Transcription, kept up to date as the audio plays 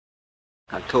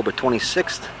October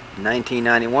 26th,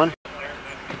 1991,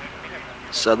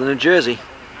 Southern New Jersey.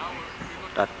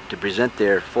 To present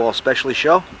their fall specialty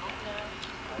show.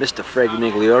 Mr. Fred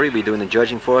Migliore will be doing the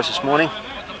judging for us this morning.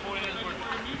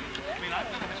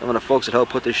 Some of the folks that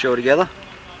helped put this show together.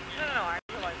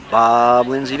 Bob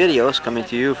Lindsay Videos coming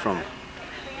to you from,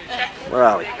 where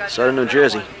are we? Southern New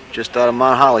Jersey, just out of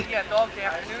Mount Holly.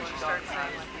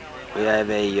 We have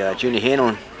a junior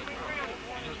handling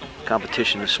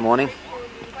competition this morning.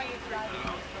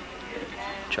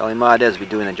 Charlie Mardez will be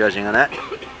doing the judging on that.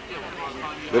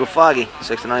 Little foggy,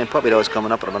 6 to 9 puppy dogs coming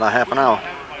up in about half an hour.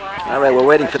 All right, we're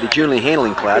waiting for the junior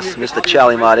handling class. Mr.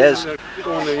 Charlie Mardez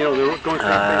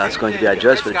is going to be our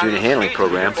judge for the junior handling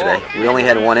program today. We only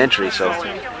had one entry, so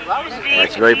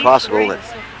it's very possible that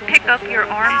pick up your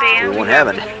armband. we won't have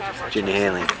a junior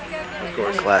handling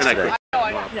class today.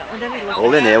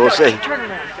 Hold in there, we'll see.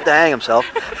 To hang himself.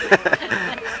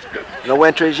 No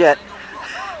entries yet.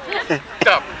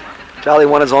 Charlie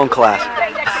won his own class.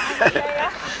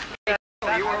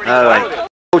 All right.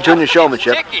 No junior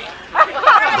showmanship.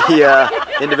 The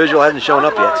individual hasn't shown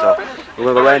up yet, so we're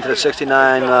going to go right into the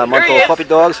 69-month-old puppy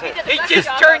dogs. He just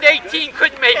turned 18,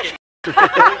 couldn't make it.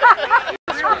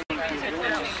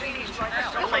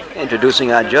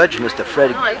 Introducing our judge, Mr.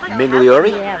 Fred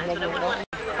Migliore.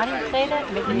 How do you say that?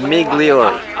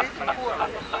 Migliore.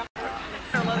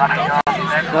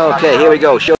 Okay, here we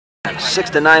go. Show 6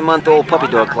 to 9-month-old puppy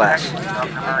dog class.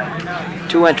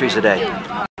 2 entries a day.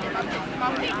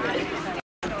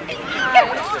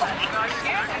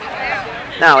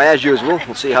 Now, as usual,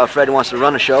 we'll see how Fred wants to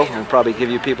run the show. We'll probably give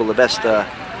you people the best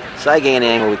side gain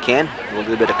angle we can. We'll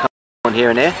do a bit of coming here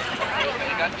and there.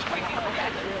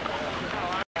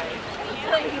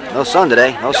 No sun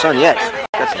today. No sun yet.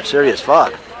 Got some serious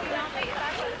fog.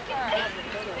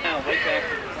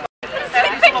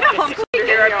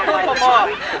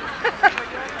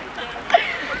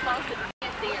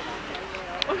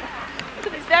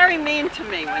 He's very mean to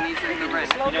me when he's in the ring.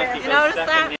 You notice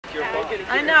that?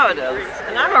 I know it is.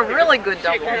 And I'm a really good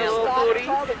double handler.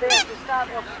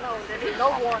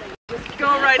 Go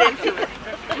right into it.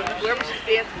 Whoever she's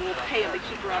dancing will pay him to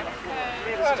keep her on the floor.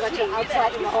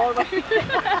 Outside in the hallway.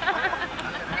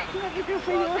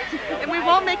 And we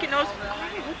won't make it noticeable.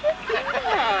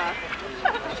 Yeah.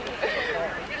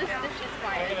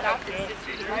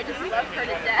 I just love her to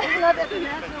death. I love it.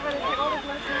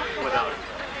 Without it.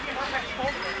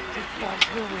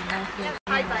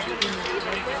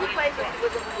 She plays with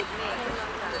me.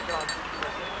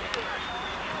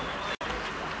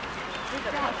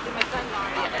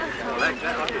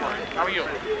 How are you?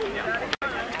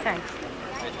 Thanks.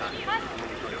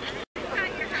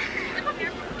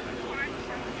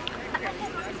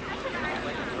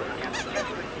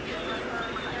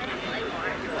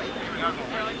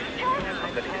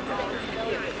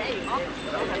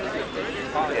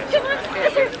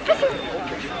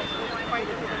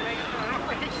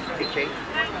 Hey, Kate.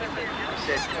 I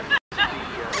said the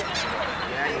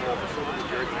annual Southern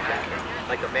Jersey jacket,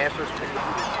 like a master's pick.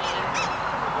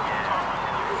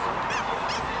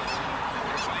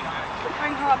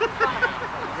 Bring her up front.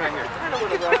 Right here. I don't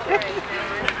want to rush her.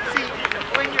 See,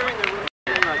 when you're in the room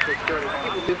like this,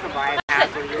 people do come by and ask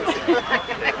for you.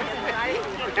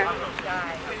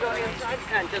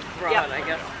 And just throw it, I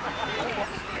guess.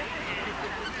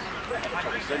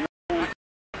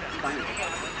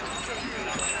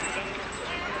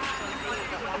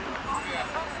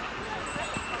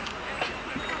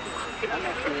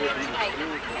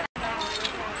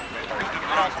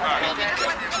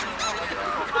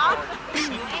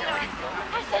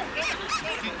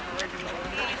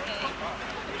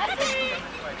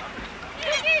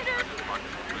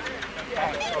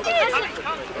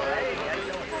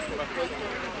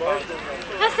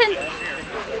 Listen.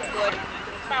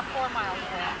 About 4 miles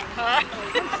away.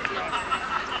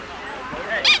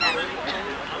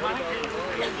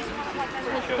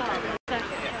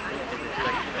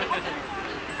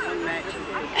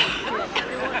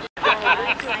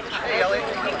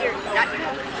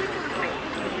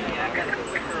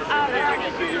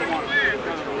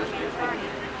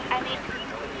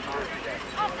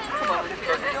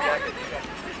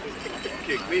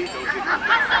 Kick me, don't kick me.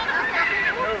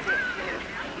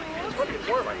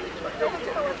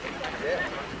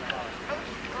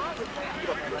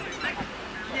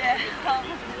 Yeah.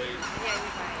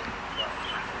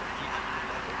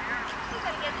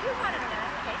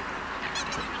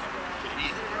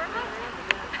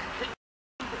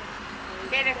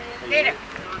 Get it.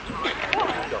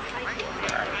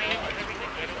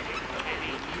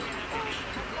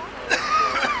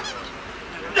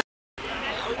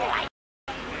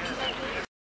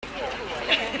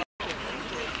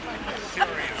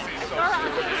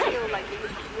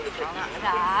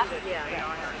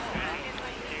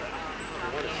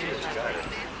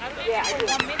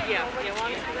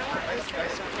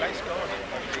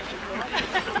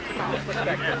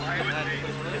 Okay,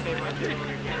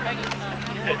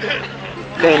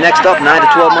 next up, 9 to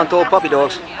 12-month-old puppy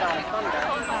dogs.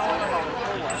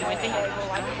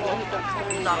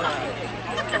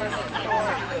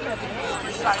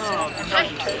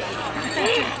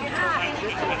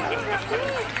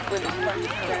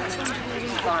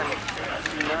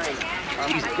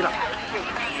 Get up.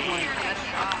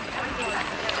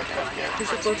 You're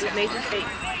supposed to make it.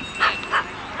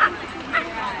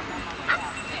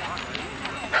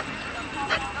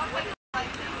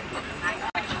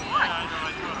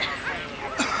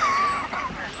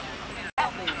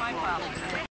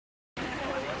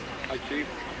 Hi, Chief.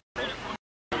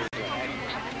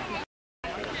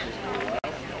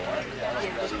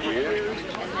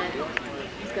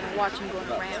 He's gonna watch him going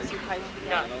around, see if I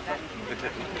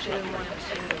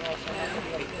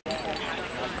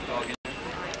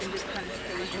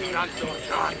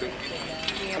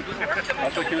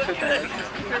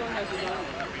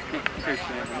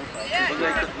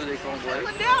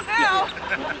Down now.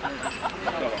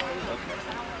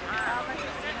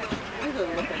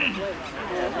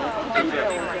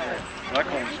 I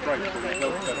call him stripes, so there's no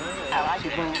better.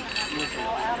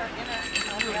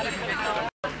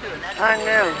 I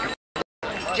know.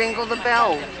 Jingle the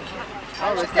bell.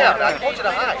 Oh, it's Yeah, I told you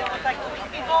to hide.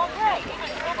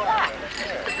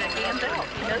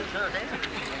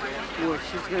 Boy,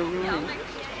 she's gonna ruin it.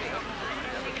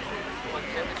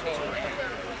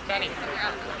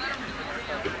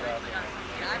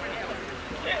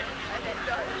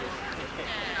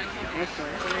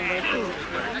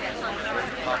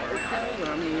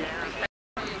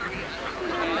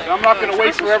 I'm not going to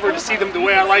wait forever to see them the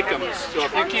way I like them. So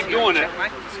if you keep doing it,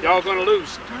 y'all are going to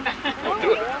lose. Don't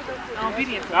do it.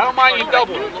 I don't mind you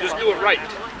doubling. Just do it right.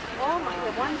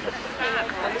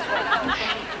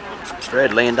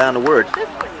 Fred laying down the word. Is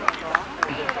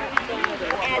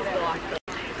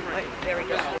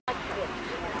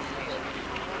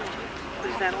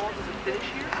that all? Does it finish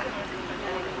here?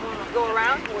 Go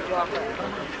around?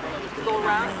 Go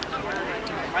around?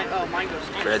 Oh, mine goes.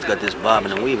 Fred's got this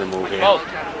bobbing and weaving move here.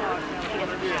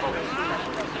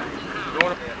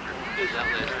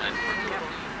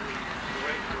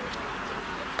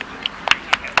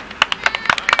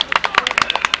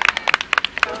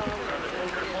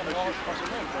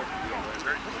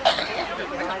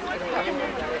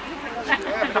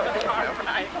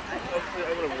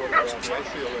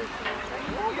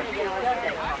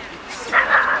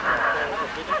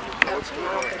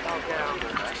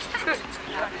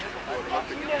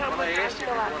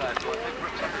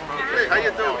 Hey, how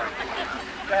you doing?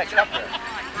 Get up there.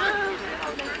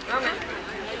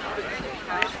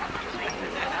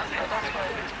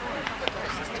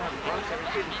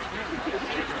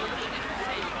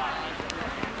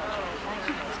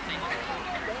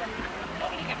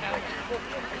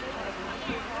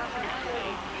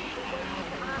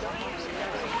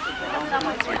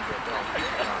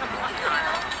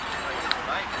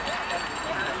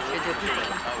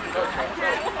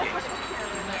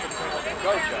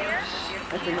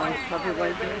 That's a nice puppy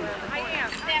right there. I am.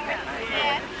 Stand with me,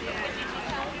 Dad.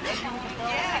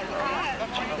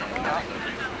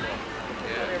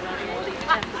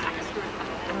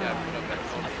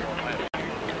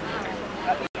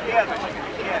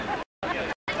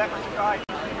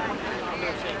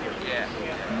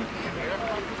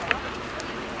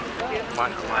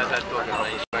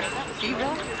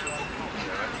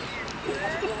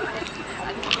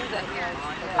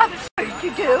 I'm sorry,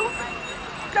 you do?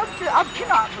 Don't you? I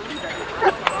cannot believe it.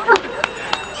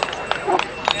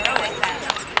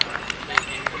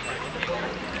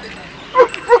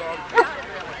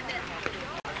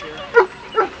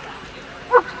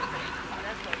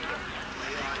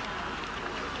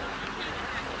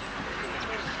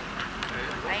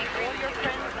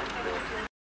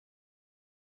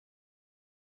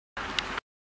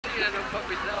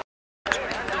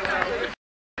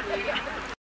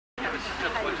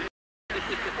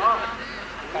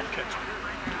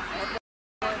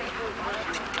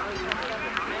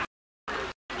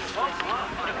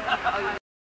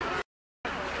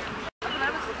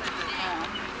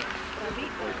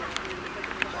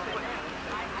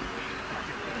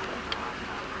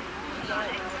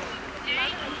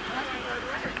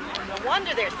 No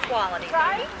wonder there's quality.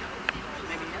 Right?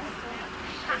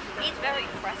 He's very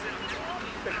impressive.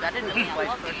 I didn't know he was.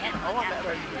 Oh, I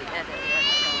better.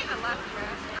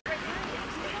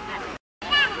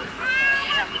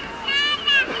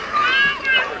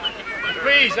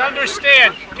 Please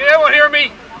understand. Can everyone hear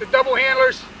me? The double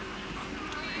handlers?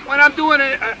 When I'm doing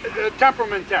a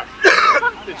temperament test,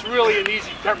 it's really an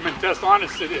easy temperament test,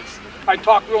 honest it is. I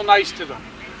talk real nice to them.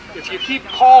 If you keep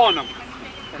calling them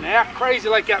and they act crazy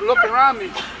like that, look around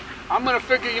me, I'm going to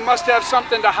figure you must have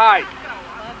something to hide.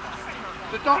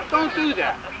 So don't do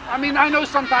that. I mean, I know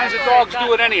sometimes the dogs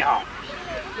do it anyhow.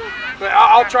 But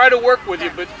I'll try to work with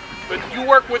you, but you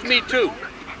work with me too.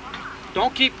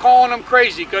 Don't keep calling them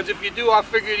crazy, because if you do, I'll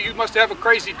figure you must have a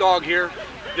crazy dog here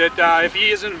that if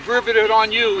he isn't riveted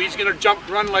on you, he's going to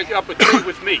run like up a tree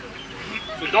with me.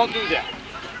 So don't do that.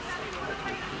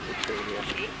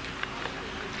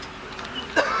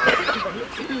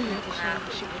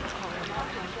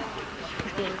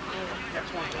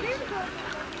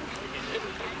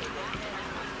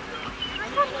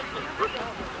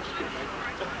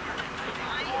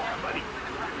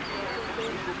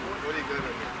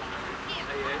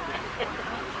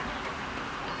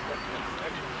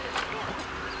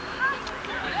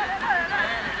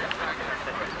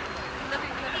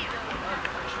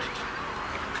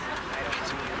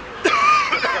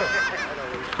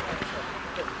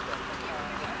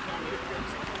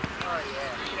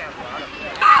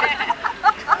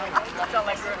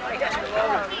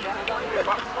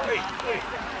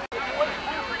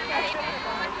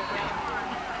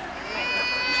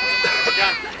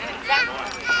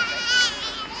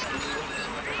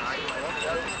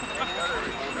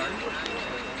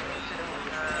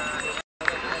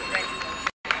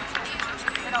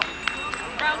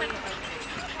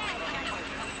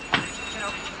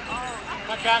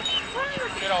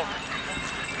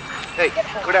 Hey,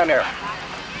 go down there.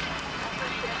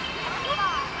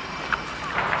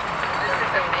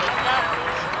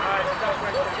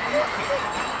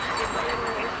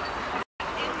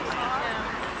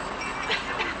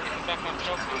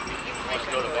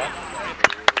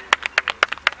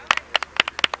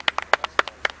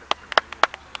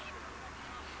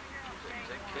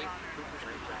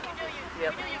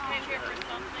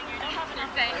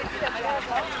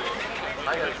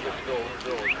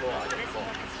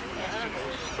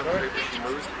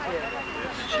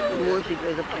 More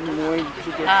because of the more she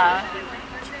gets.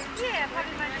 Yeah,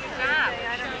 probably my job.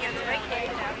 I don't think it's right.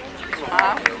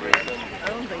 I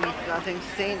don't think he's nothing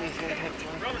seen. He's going to take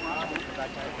one. Roman, come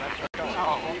on, let's go.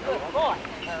 Over, good boy.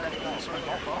 Hey, good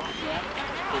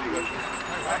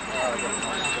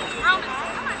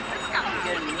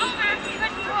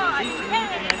boy.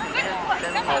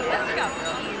 Come on, let's go.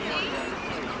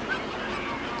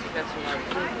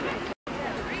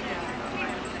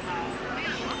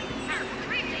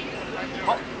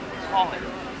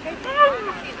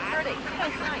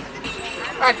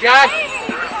 Hi, John.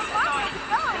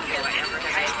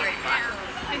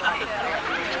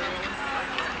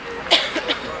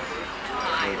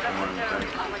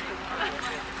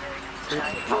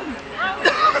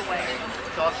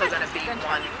 It's also going to be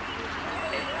one.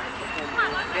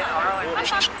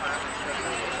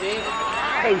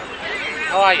 Hey,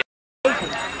 How are you?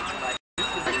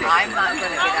 I'm not going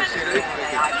to get up here and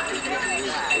say I believe it.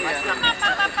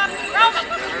 Roman,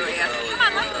 come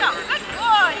on, let's go. Good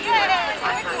boy. Yay.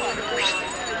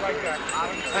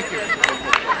 Thank you.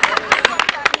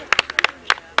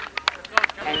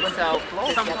 And so,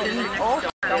 something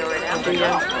also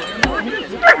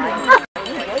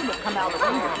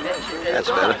That's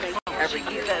better. every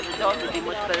year. The dog would be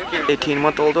much better.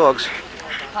 18-month-old dogs.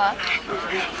 Huh?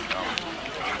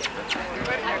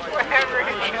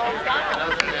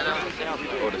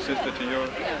 Oh, the sister to yours?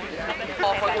 They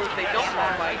don't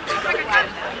want my.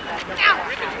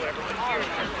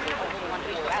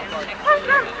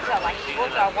 So like she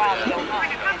goes out a while to go home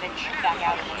and then she's back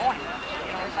out in the morning. You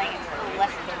know what I'm saying? It's a little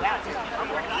less than 2 hours.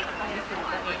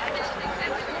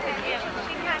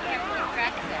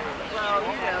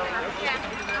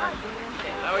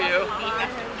 How are you?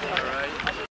 All right.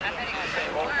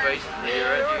 Won't face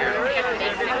here and here.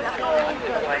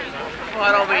 Well,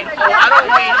 I don't mean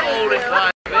old and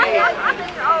fine.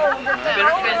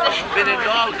 Been in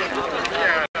dogs.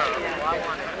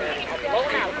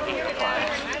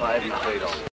 Five you played on.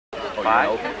 Oh,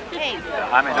 Five? Hey,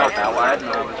 I'm in help now. I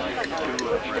know.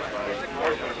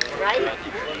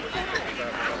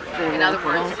 In other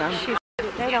words,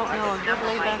 they don't know a good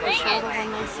lay back and shoulder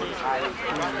when they see it.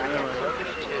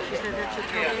 She said that's the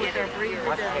trouble with their breed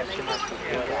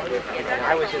today.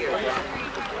 I was here.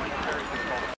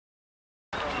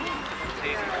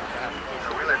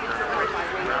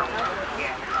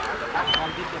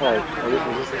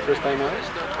 Is this the first time out?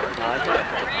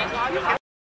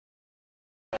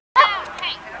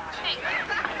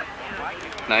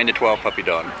 9 to 12 puppy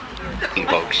dog,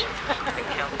 folks.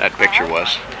 That picture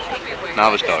was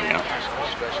novice dog now.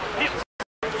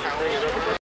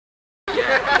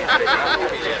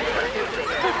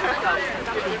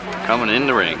 Coming in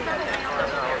the ring.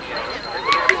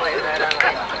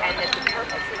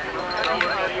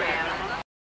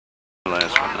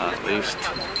 Just.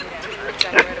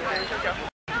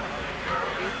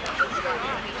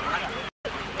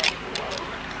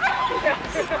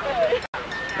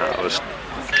 That was.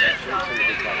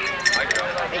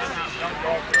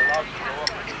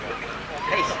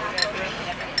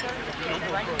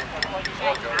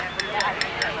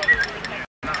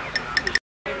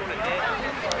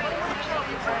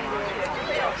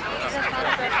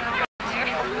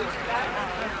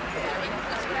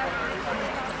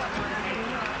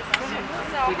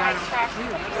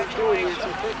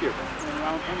 Thank you.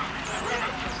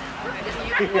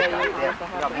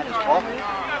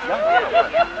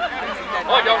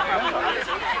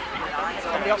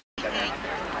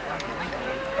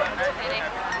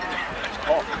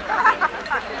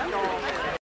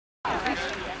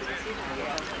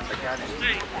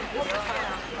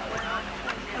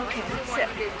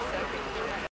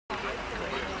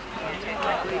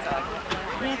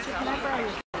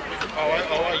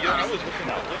 I was looking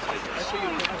at this.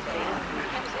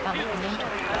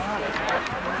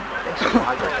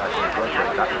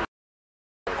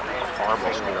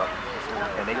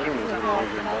 And they give me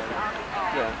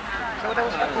yeah. So that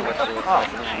was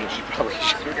she probably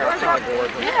should have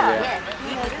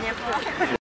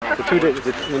the 2 days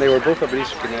when they were both up in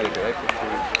Eastern Connecticut, I think.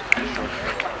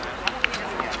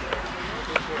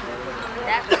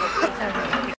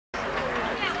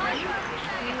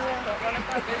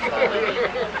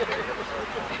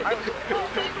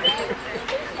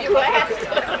 You laughed.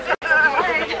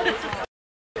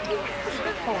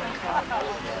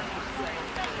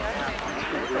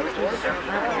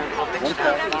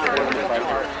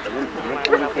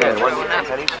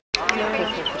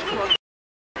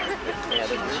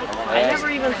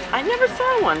 I never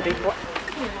saw one before.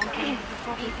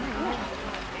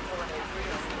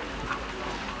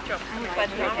 But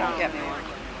they don't get me one.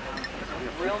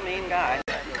 Real mean guy.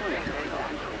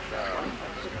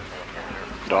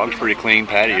 Dog's pretty clean.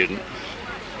 Patty didn't.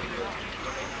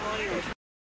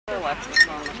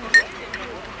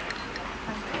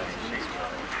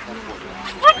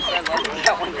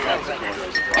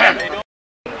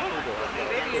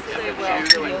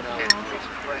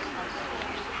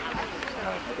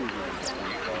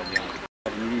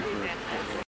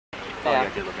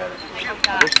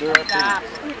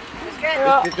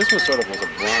 This one sort of was a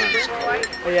bronze color.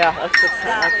 Yeah, that's the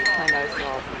kind I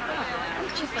saw.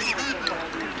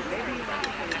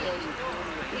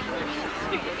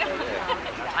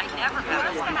 I never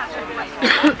have one.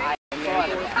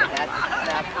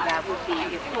 That would be,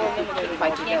 if I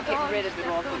can't get rid of it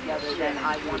altogether, then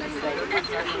I want to say it's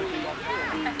certainly the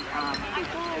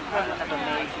equivalent of a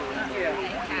major.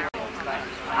 But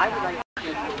I would like to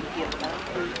give like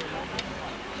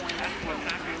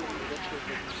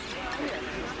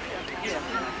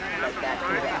that.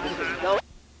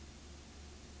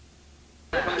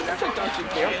 Don't you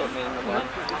care for me in the one?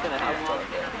 She's in a house.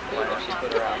 She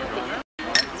put her out.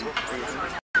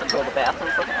 Go to the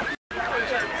bathroom for her.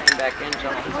 Came back in,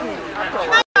 jumped.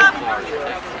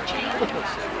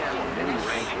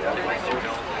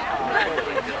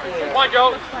 Come on,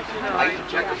 Joe.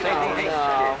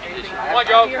 Come on,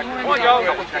 Joe. Come on, Joe.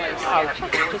 Oh,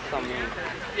 just so mean.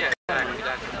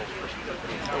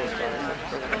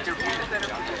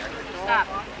 Stop.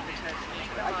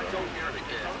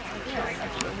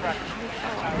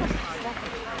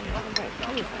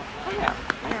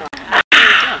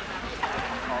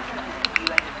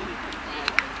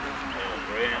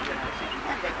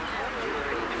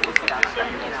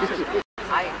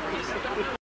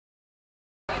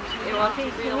 Well, he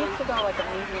needs to go like a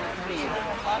medium speed.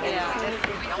 Yeah.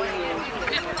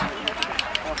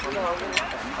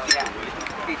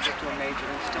 Beats it to a major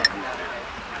and still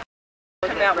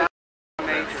come out a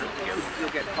major. You'll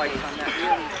get fights on that.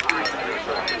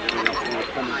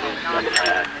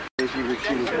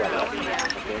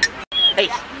 Hey!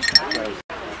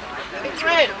 It's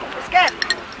red. It's good.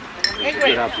 It's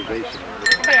Good observation.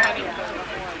 Come here, honey.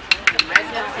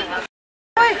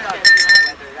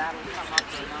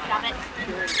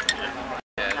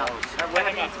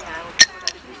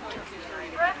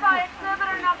 Red by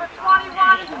exhibitor number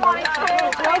 21 and 22.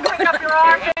 Please pick up your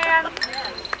arm band.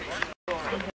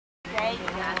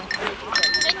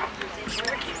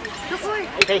 Good boy.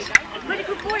 Hey, Pace. Pretty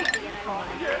good boy. Good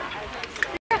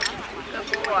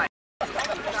boy.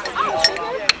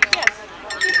 Yes.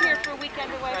 She's here for a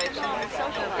weekend away from home.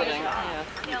 Socializing.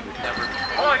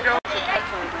 Come on, Joe.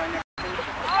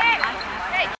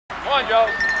 Come on, Joe.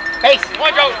 Pace. Come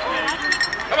on, Joe.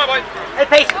 Come on, boy. Hey,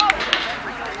 Pace. Come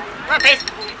on, Pace.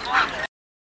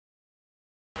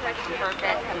 Her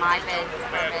bed to my bed, her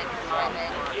bed to my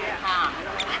bed. Tom.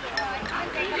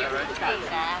 Take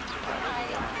that.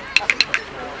 Wait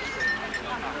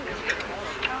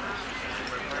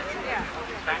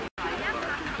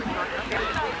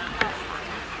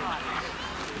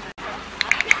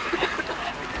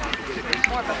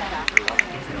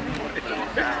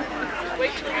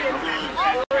till you're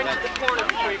more into the corner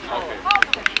before you call it.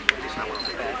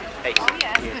 Hey.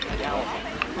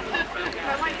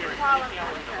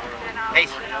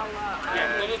 Pace.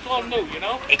 Well, it's all new, you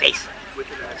know? Hey, Pace.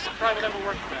 Private ever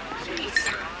worked for that.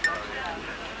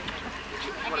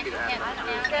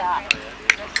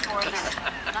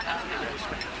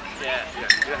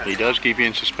 He does keep you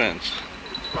in suspense.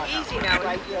 Easy now.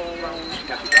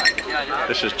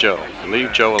 This is Joe.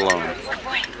 Leave Joe alone.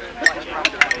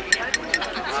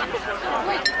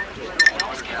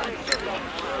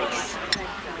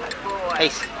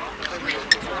 Pace.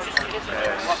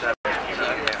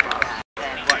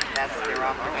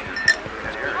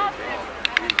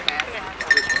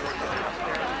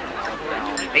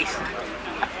 Pace.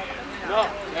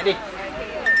 Andy.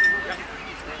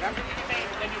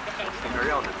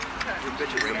 Your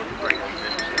pitches are looking great.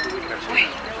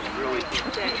 Really,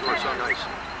 each one's so nice.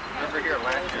 Over here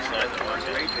last year,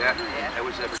 right? Yeah, that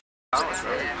was every balance,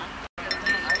 right?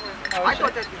 I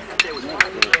thought that It was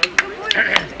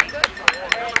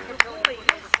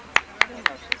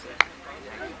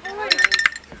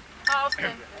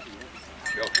Austin.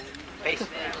 Pace.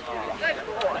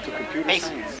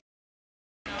 Pace.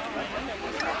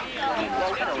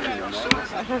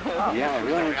 Yeah,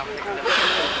 really. I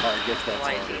guess that's all.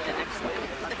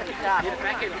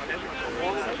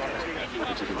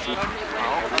 But you can see.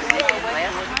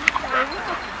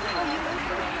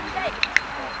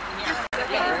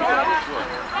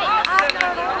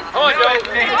 Come on, Joe.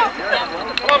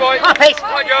 Come on, boy. Pace.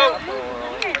 Come on, Joe.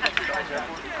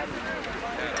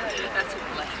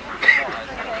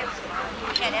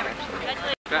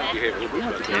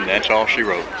 And that's all she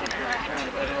wrote.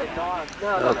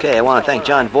 Okay, I want to thank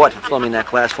John Vaught for filming that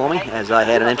class for me, as I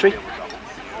had an entry.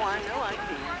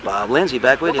 Bob Lindsay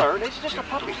back with you.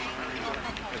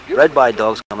 Red by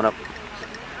dogs coming up.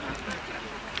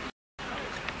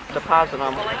 Deposit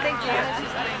on them.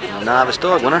 Novice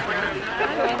dog winner.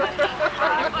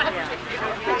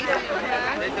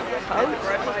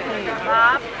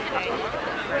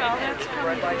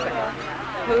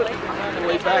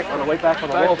 On the way back on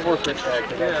the law enforcement tag.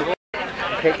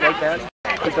 Can't make that.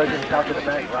 Put those in the top of the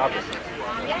bank, rob it.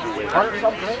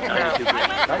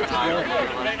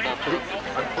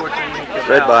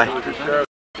 Red by.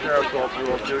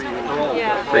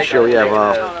 Yeah. Pretty sure we have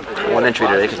one entry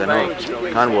today because I know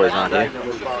Convoy's on here.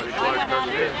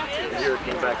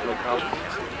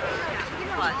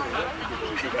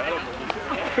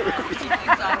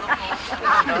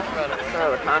 So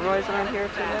the convoys aren't here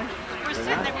today?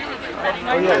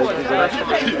 Oh yeah,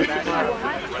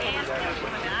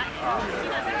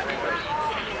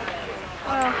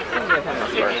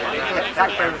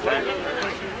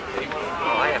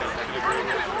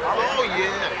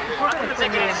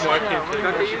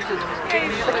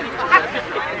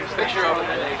 Picture of it.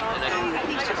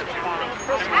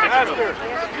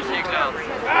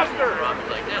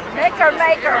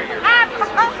 Maker.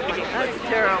 That's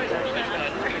terrible.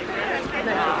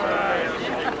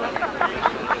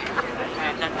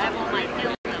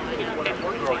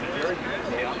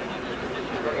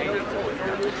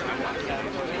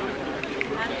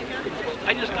 I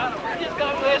just got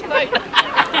last night.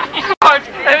 I'm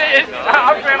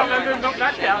glad I'm going to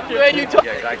knock down. Man, you took.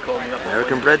 Yeah, guy called me up.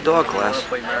 American bred dog class.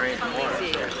 Play Marion tomorrow.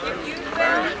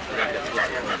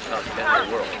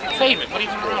 Save it. What are you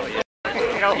doing?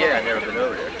 Yeah, I've never been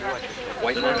over there.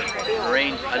 White man,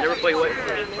 rain. I never played white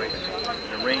man.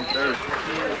 It rained Thursday.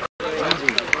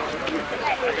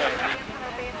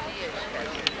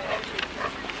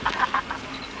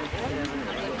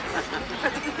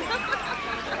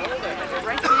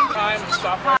 Time to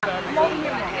stop right back.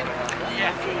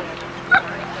 Yeah.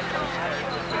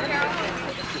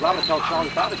 A lot of tell Charlie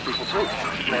Thomas people too.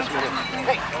 Last minute.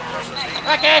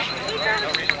 Hey, Cash.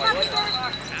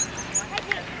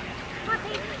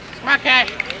 Come on, Cash.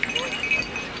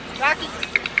 Rocky.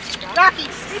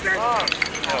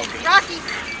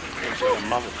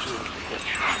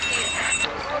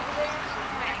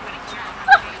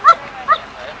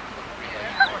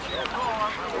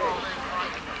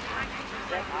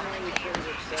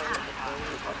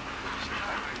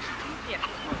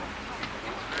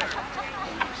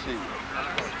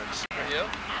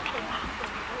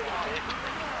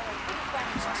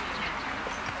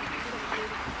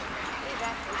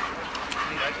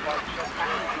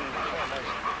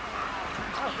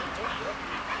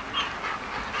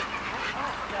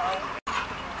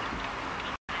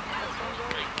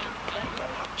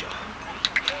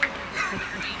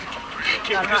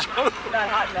 Not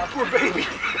hot enough. Poor baby.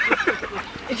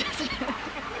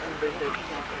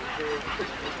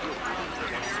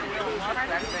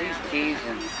 He's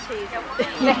teasing.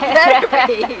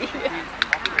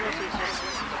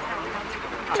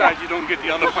 Besides, you don't get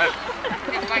the other one.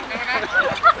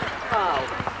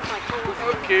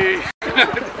 Okay.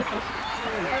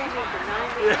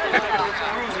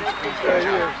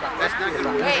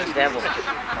 Devil.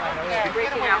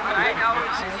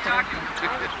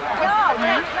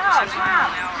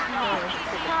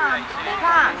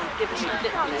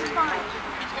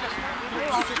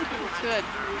 Good.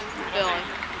 Billy.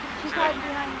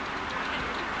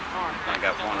 I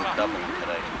got one double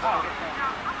today.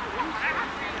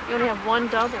 You only have one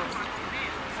double.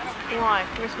 Why?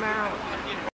 Where's Marilyn?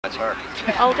 That's her.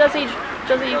 Oh, does he?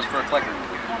 Goes for a clicker.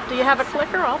 Do you have a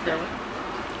clicker? I'll do it.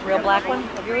 Real black one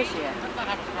of yours? Yeah.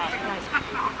 Nice.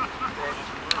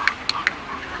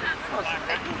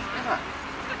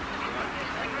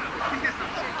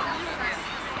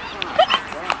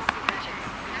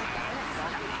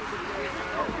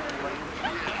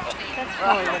 That's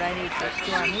probably what I need for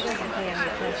Storm. He doesn't pay any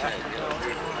attention to girls.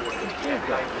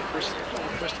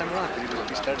 First time around, he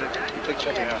played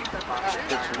checking out.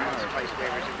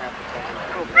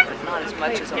 But not as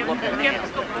much as a looking man.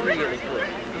 Really good.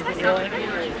 Really?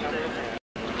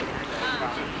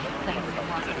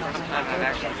 I've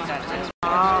actually done this.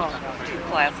 Oh. 2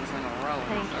 classes in a row.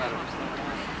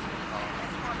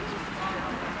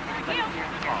 Thank you.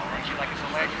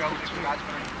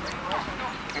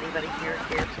 Anybody here?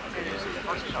 Here.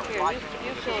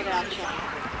 You fill it out, Sean.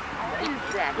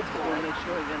 Exactly. Make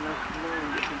sure you got enough room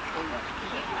to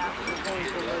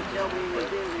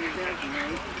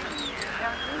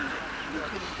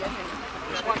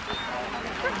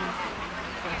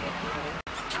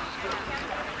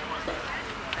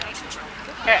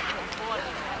Hey.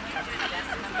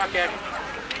 Okay.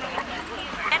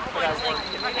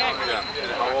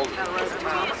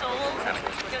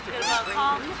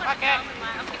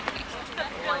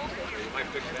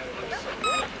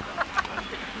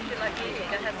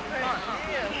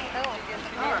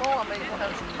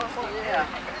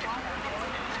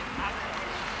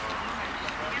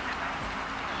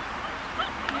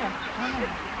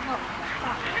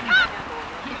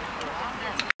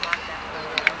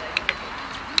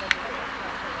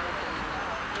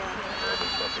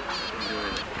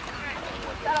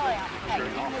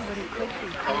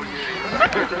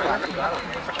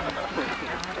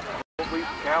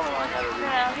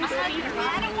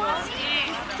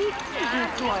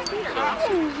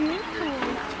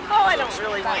 Oh, I don't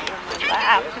really want you to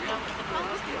laugh.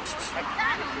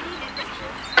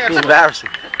 It's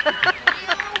embarrassing.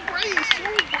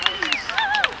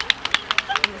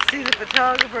 You see the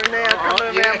photographer now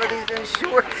coming around, but he's in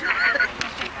shorts.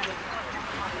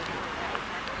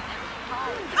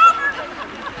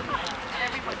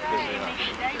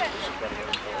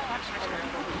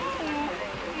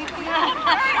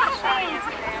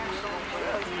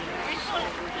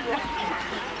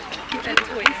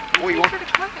 Oh, you won't?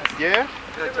 Yeah?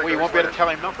 Well, you won't be able to tell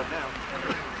him nothing now.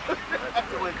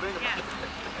 Wait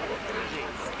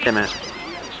a minute.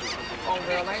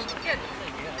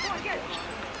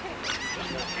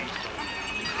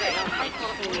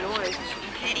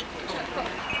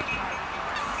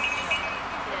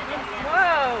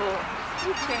 Whoa!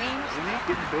 You changed. Isn't he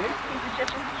getting big? He's a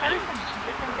different person.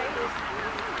 Different baby.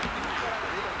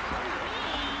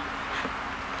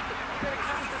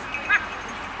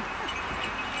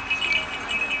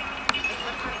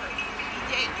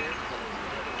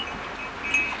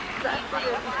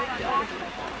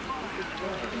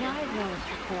 Now I've noticed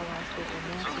her call last week and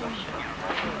Nancy was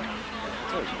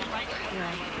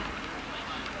yeah.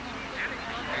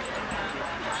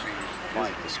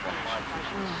 Like this one.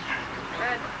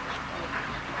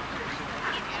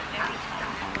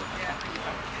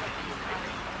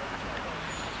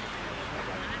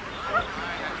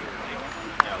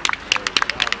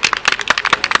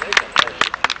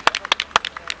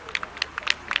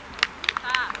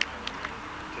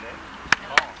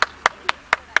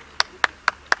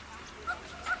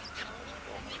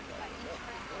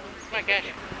 My gosh.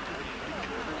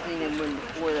 I've seen him win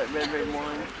before that red wine. Red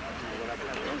wine.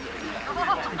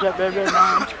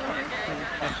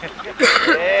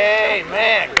 Hey,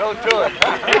 man, go to it.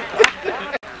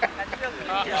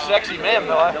 You're a sexy man,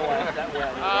 though.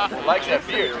 Likes that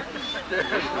beard.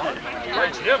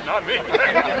 Likes him, not me.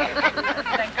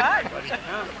 Thank God.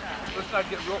 Let's not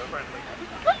get real friendly.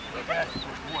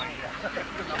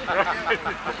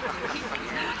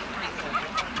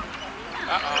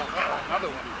 Another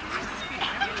one.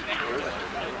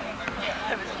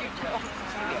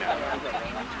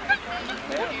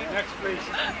 No,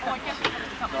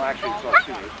 actually, it's not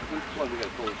two. Each one we got a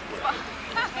fully square.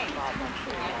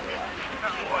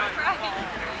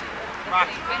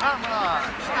 Come on.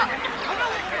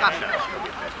 Gotcha.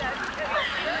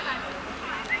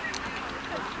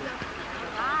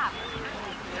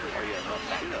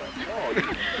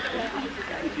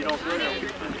 If you don't bring them,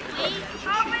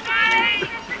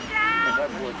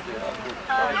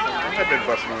 I've been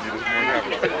busting on you this morning,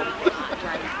 haven't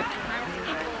I?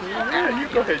 Yeah, you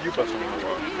go ahead, you bust on me.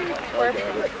 I got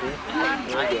it.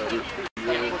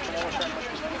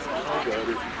 I got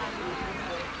it.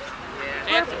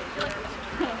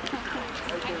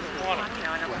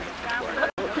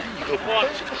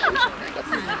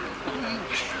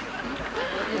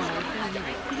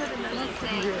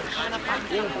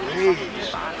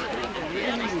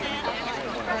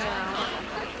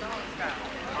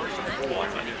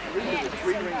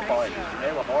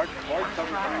 They were hard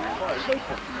cover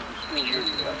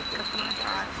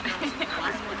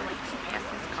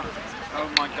Oh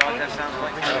my God, that sounds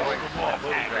like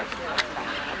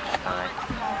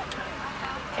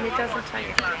And it doesn't tell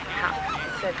you how.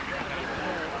 It said,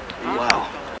 Wow.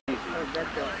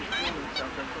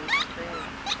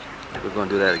 We're going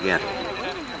to do that again.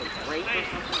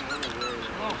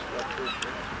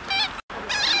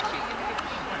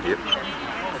 Yep.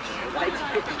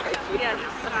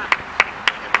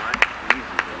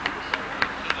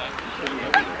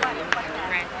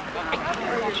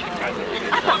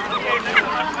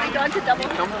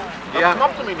 Yeah, come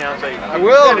up to me now and say, I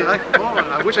will.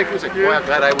 I wish I could say, boy, I'm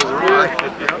glad I was right.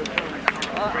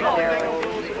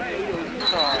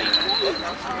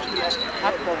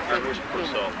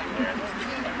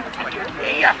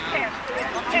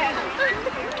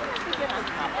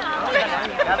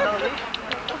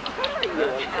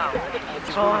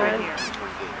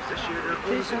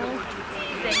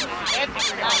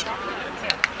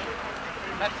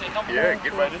 Yeah,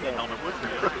 get right in the helmet with me.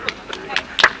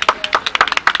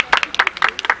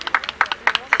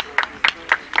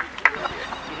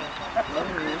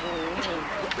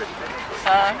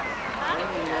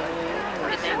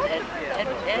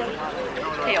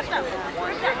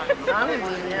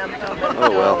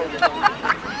 Oh well.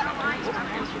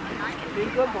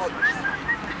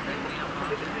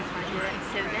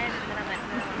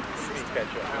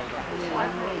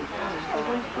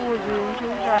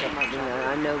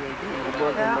 I know they do.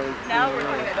 Now we're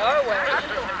doing it our way.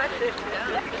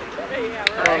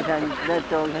 That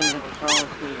dog has a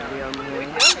policy to be on the way.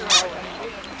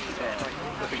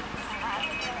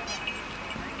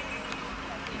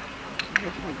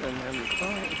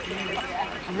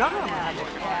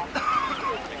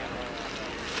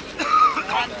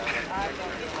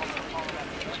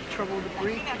 Trouble to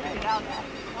breathe.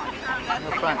 No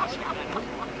thanks.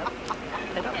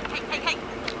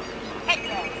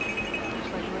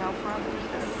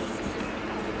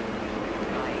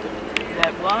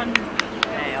 That one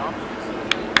male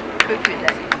could be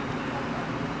that.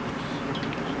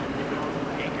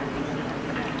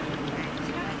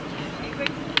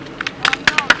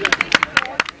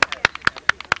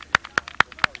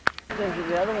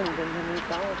 The other one didn't have any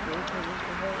policy.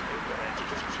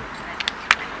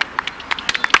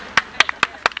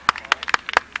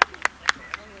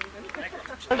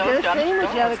 Just same as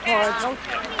the other cars.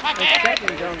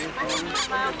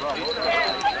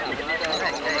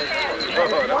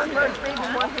 One merge big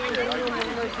and one hand in you and one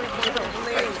merge big and one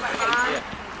hand.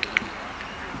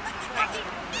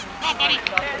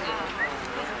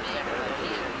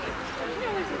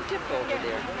 There's a dip over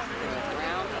there.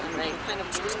 Round and they kind of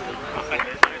blue.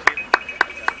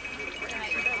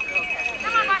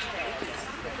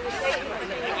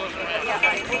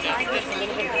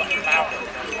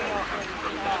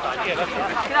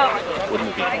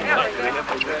 Wouldn't be fun.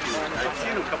 I've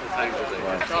seen them a couple times.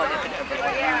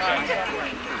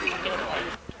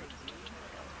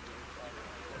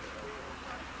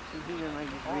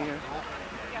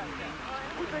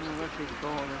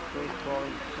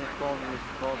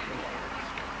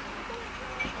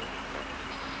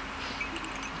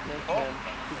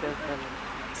 He does have a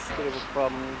bit of a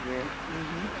problem with here.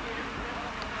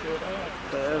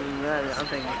 But other than that, I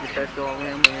think it's the best all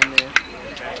rambling in there.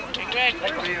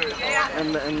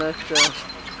 Unless,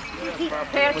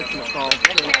 what's it called?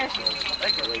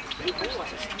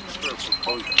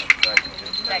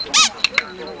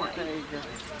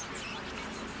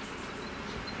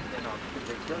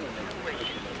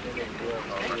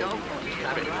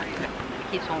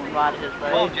 He keeps on rotting his leg.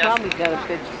 Well, he's probably got a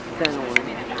big stent on him.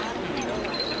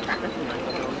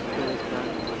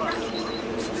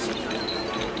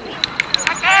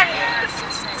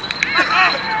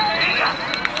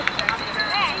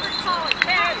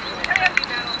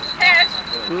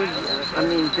 good. I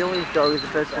mean, Billy's dog is the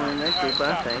best one in that group,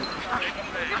 I think.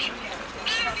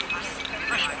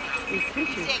 His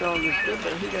pitcher's dog is good,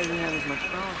 but he doesn't have as much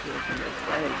power to it as his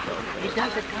daddy's dog. He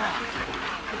does it now.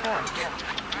 He does.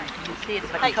 You see, it's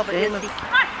like a couple of Come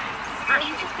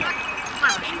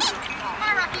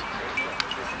on, Rocky.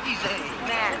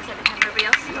 Man, everybody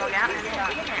else is going out.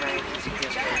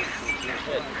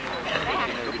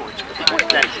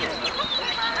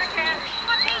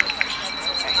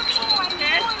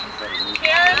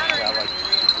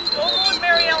 Go with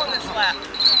Mary Ellen this lap.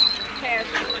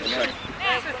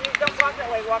 Don't walk that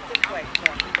way, walk this way. I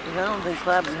don't think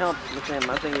clapping helps with him.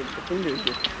 I think it hinders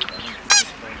you.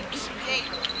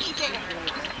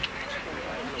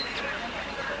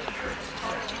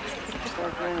 boy.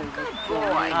 Good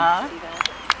boy.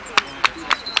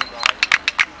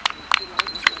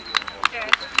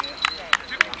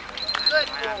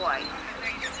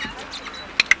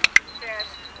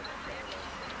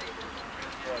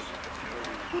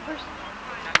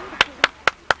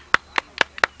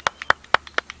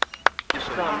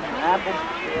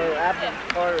 Apple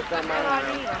cart or something. I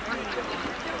don't know.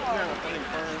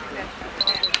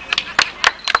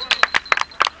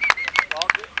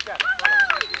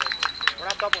 We're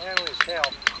not double handling his tail.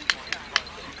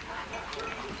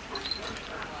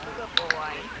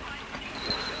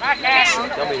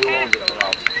 Tell me who owns it, and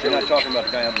I'll. You're not talking about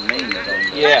the guy up in Maine that owns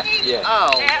it. Yeah, yeah.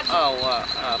 Paul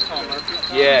Murphy.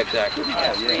 Yeah, exactly.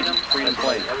 Freedom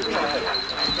Place.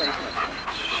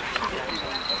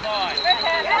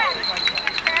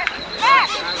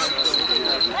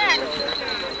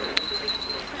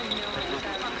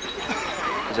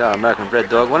 Here's our American bred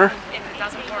dog winner.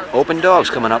 Open dogs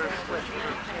coming up.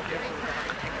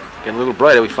 Getting a little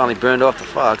brighter. We finally burned off the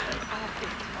fog.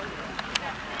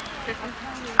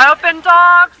 Open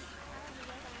dogs,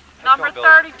 number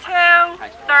 32,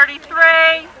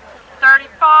 33,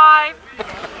 35.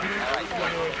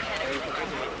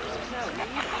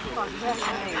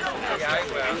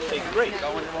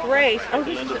 Grace. Oh,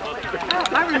 this is, I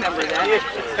remember that.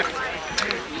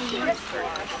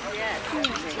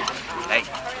 Hey.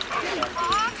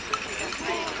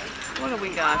 What do we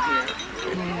got here?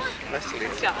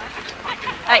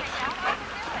 Hey.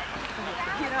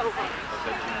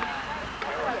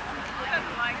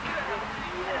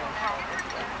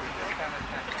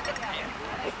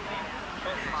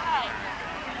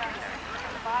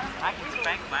 I can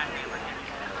spank my hammer.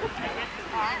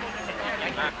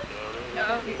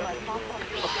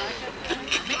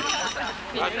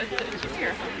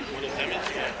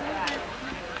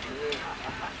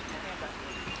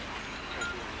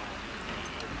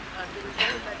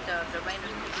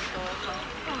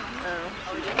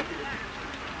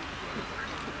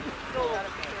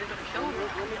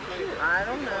 I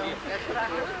don't know. That's what I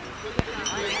heard.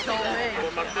 They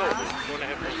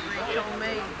told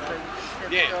me.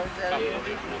 They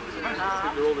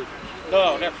told me.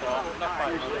 No, that's all. Not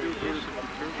fine.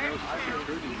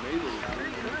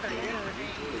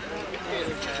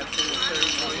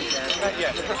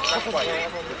 Yeah, not quite.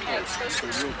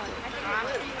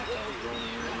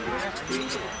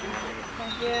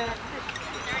 Yeah.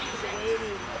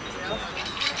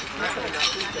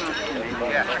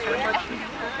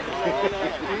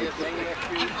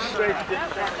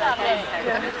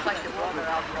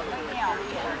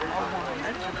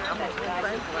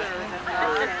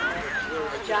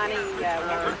 Johnny,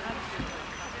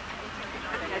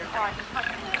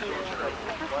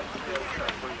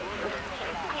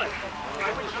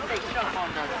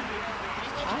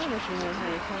 I wish we knew how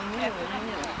to come here with him.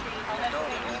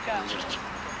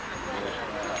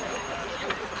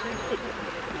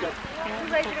 You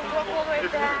ready to walk all the way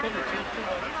back?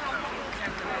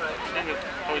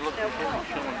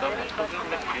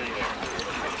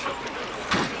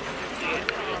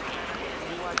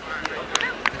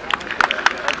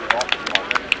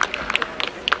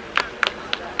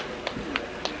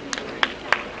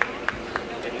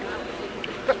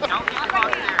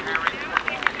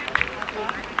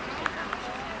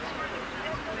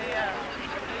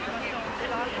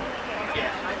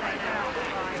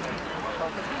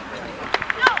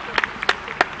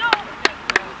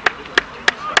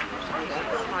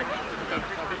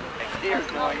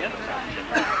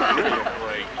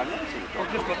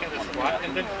 Just look at the spot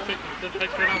and then take it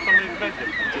on somebody's bed.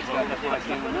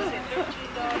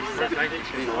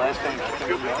 The last time I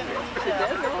came down there.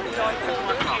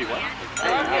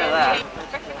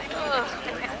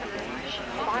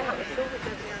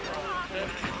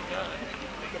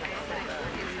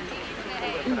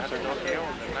 And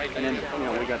then, you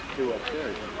know, we got two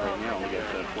upstairs right now. We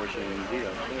got Portia and Z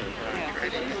upstairs. Yeah,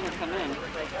 she's gonna come in.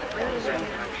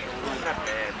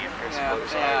 Yeah,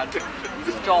 Dad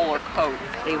stole her coat.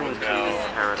 He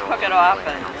took it off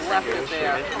and left it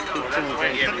there. Come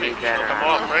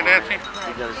off, right, Nancy?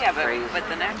 Yeah, but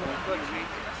the next one.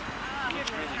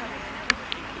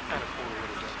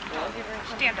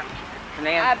 Stand up.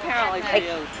 Apparently she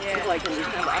is. She's like in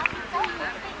December.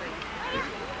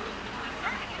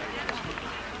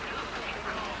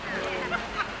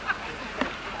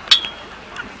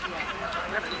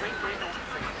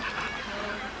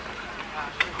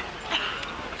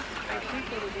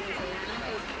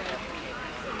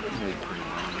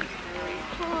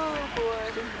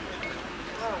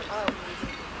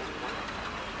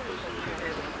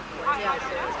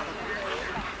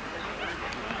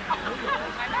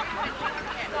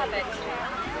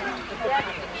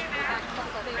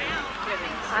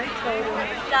 I told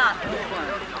him stop.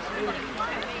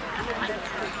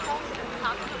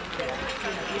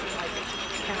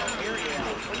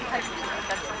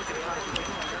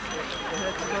 That's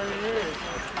what it is.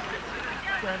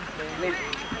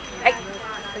 Hey,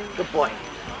 good boy.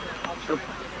 Good boy.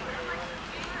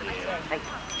 Hey.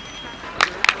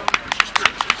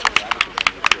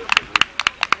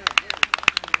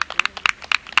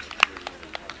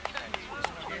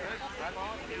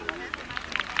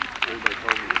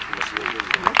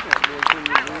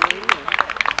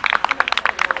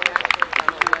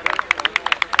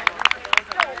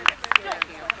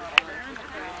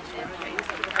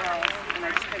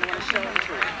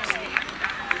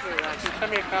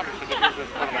 Send me a copy for the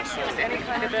with one of my sons. Any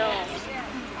kind of bill.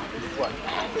 What?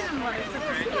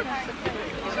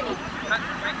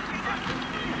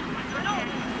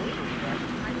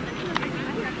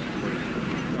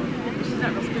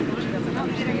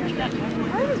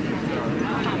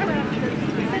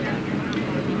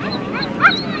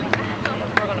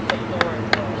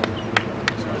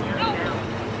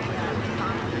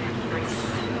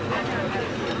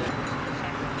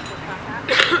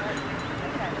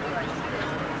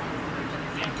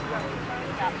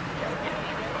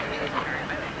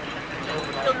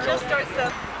 He'll just start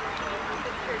the...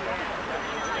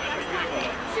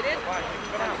 Get it?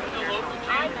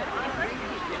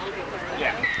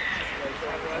 Yeah.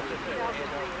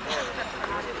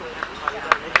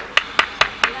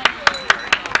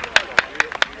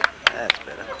 That's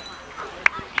better.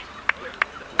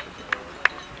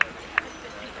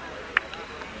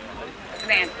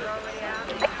 Command.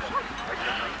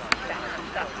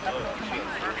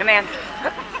 Command.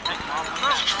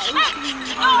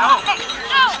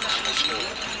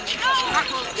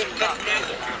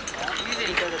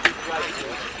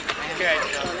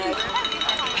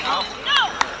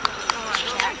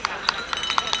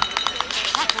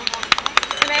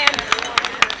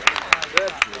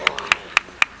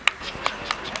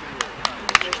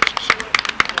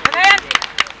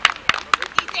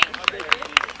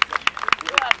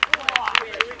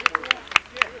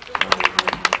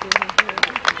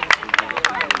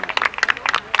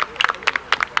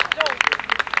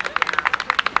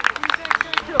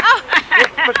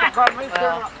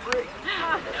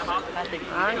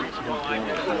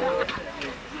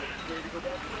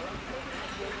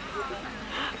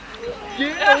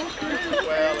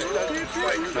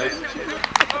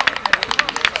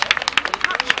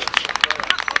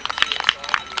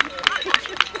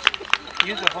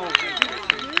 Use a whole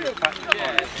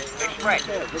Right.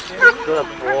 Good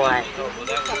boy.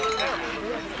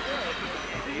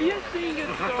 You're seeing it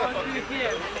so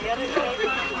again.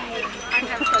 I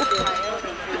have such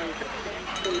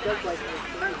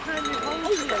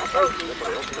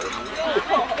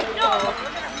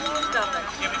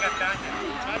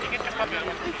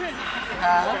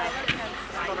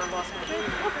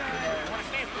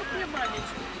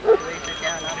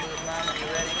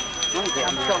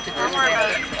I'm tilted this way.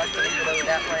 Let's leave it over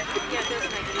that way.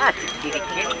 Ah, kitty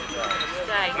kitty.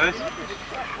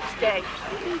 Stay.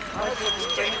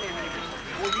 Stay.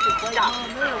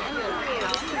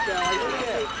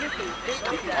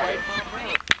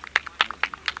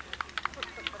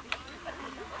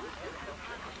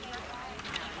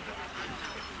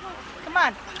 Come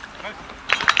on.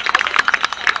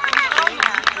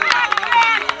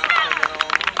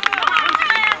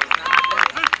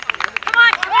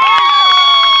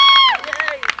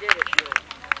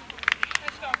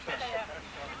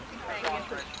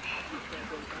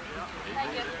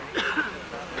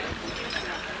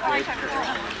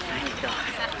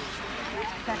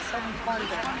 That's so fun.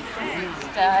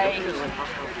 Stay.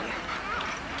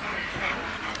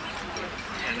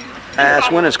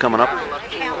 Last winner's coming up.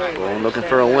 Going looking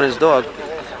for a winner's dog.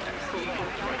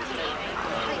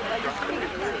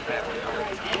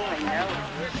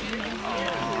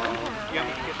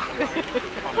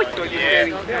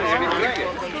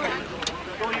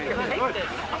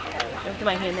 To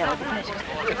my hand now.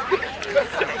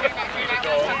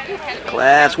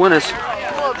 Class winners.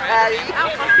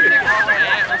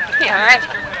 Yeah, all right.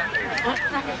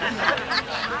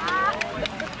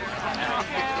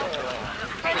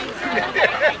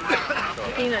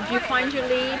 Tina, do you find your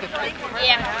lead?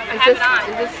 Yeah, I Is have this, not.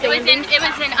 is this It was Sandy? in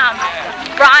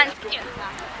bronze.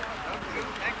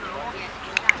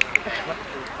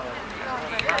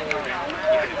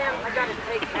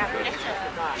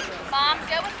 Mom,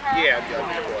 go with her.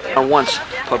 Yeah. Once,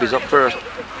 puppy's up first.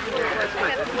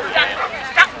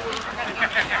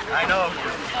 I know.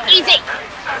 Easy.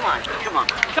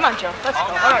 Come on, Joe. Let's go.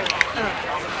 All right.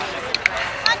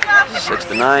 6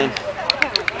 to 9.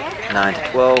 9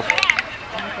 to 12.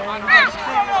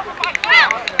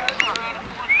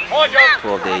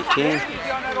 12 to 18.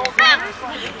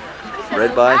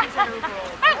 Red by.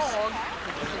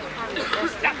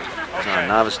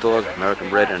 Novice dog, American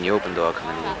bred, and the open dog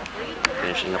coming in,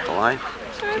 finishing up the line.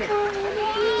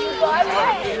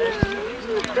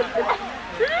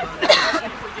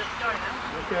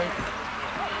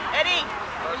 Eddie!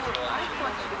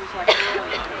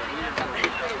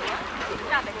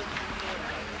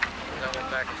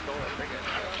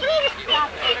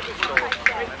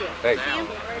 Hey.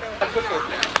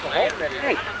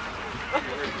 Hey.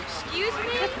 Excuse me?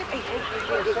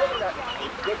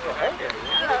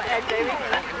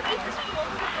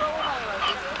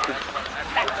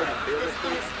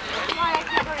 Why I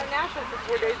can't go to Nashville for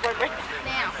 4 days by myself.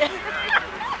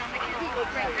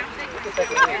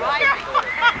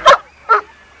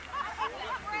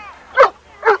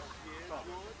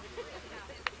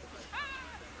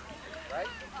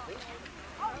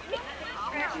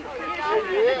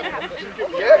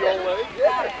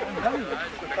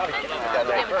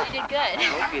 You did good.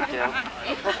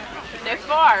 So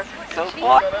far. So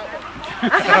far.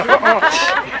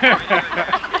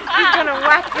 She's gonna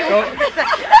whack you.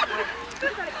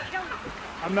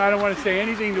 I don't want to say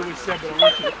anything that was said, but I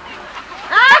want you to.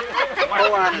 Go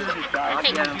on. I'll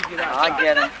get him. I'll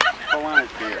get him. Go on,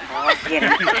 dear. I'll get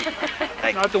him.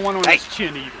 Not the one on his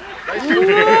chin either. He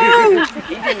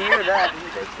didn't hear that.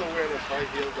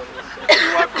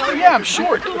 Oh yeah, I'm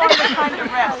short. Too long of a time to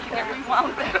rest to get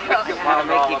rewound back up. I'll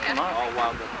make you come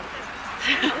on.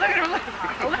 Look at her, look.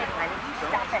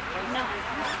 Stop it. No.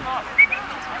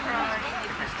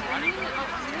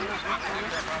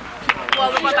 Well,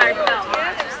 what about ourselves?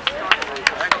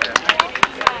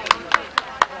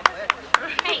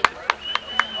 Hey.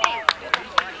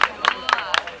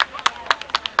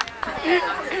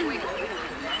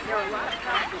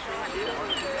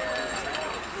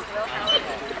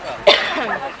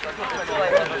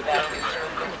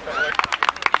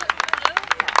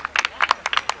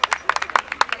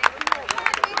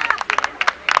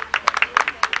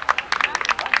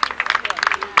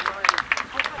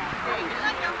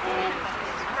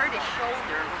 Hurt his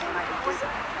shoulder when I was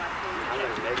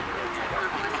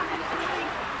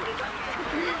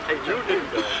Hey, you did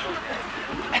that.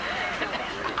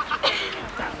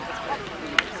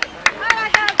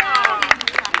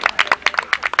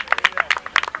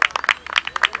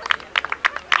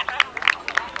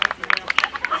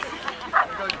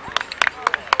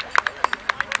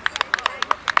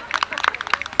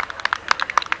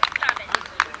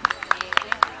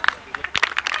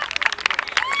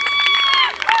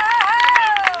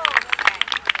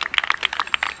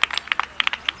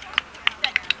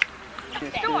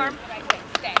 Storm.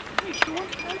 Stay.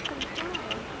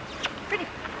 Pretty.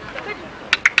 Good.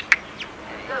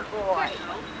 Good boy.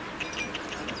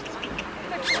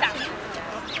 Good stuff.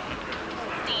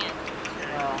 Dan.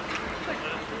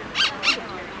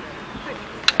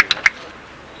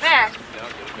 Max.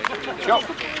 Go.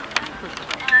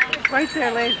 Right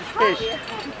there lays the fish.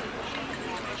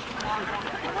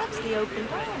 That's the open.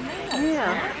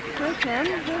 Yeah. Okay.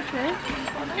 Okay.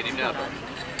 Get him down.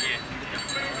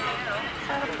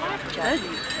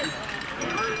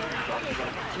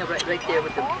 No, right there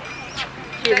with the.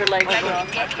 See her legs up.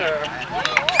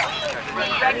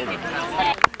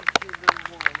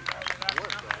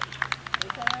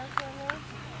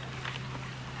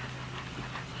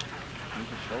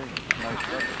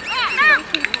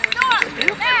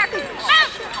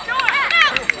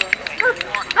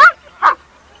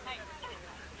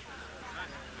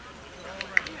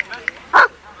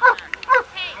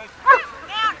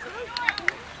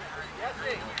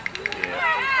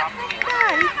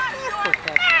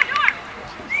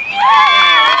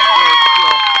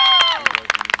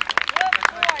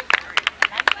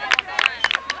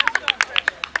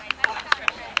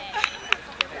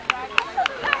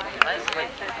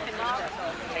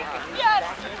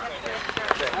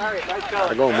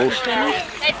 Gotta go, Moose.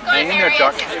 Hang in there,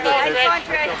 Chuck.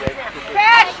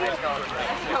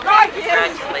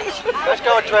 Let's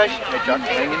go, Trish. Hey, Chuck,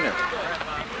 hang in there.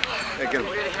 Hey, go.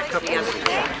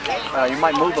 You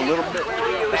might move a little bit.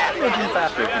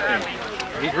 Faster if you can.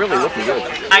 He's really looking good.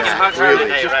 I can hug her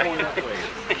today, Just right? going that way.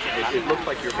 It looks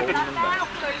like you're holding him back.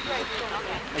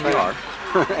 And you are.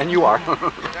 And you are.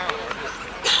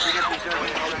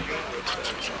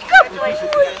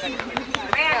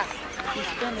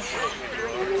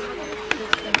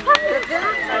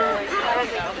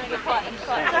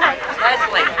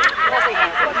 Leslie.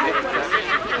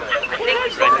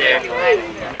 Right there.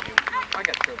 I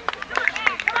got trouble.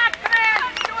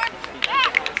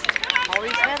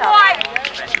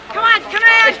 Come on, come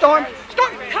on! Hey, Storm!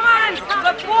 Storm! Come on!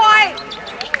 Good boy!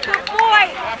 Good boy!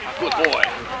 Good boy.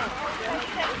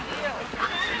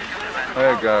 There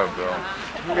you go, Bill.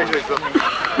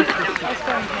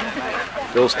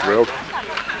 Bill's thrilled.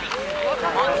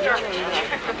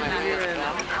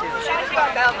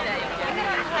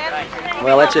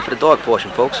 Well, that's it for the dog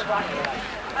portion, folks.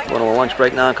 Going to a lunch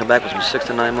break now and come back with some 6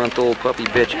 to 9 month old puppy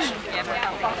bitches.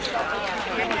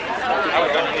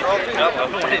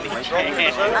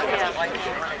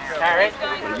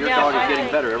 Your dog is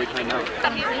getting better every time out.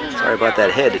 Sorry about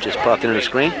that head that just popped into the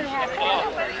screen.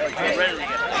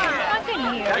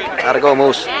 Gotta go,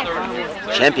 Moose.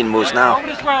 Champion Moose now.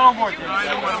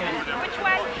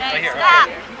 Stop!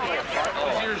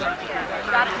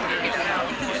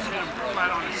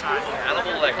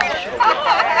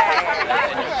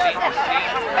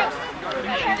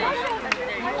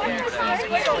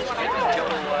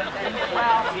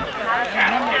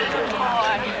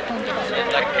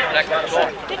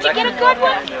 Did you get a good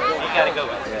one? You gotta go.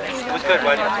 It was good,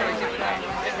 wasn't it?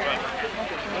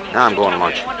 Now I'm going to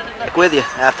lunch. Back with you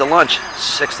after lunch.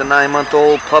 6 to 9 month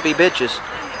old puppy bitches.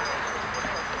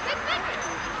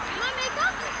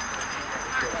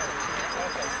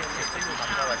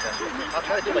 I'll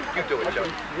try to do like you do it, Joe.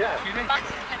 Yeah.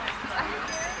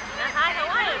 Hi, how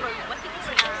are you? What's he doing?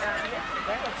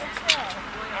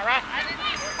 All right.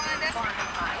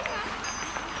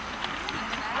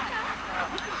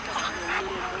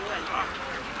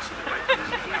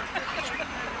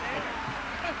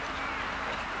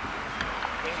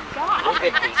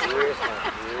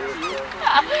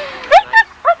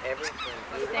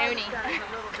 Stoney.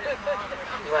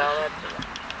 Well,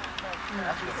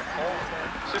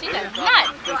 She's a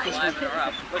nut.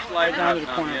 Let's slide down to the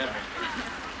corner.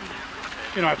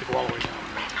 You don't have to go all the way down.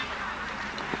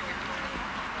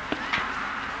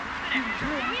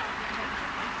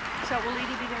 So will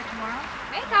Edie be there tomorrow?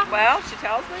 Makeup. well, she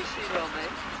tells me she will be.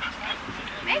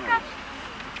 Makeup.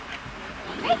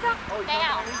 Makeup.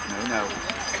 Now. No.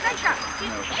 Makeup.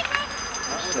 No. Makeup.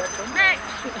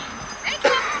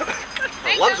 Makeup.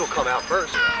 The lungs will come out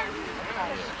first.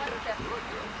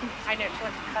 I know, she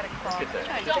wants to cut across.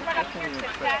 Don't run up here to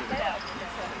that.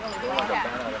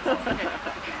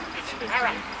 All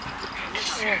right.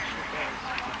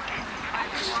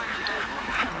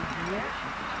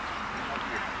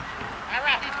 All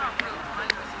right.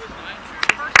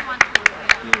 First one.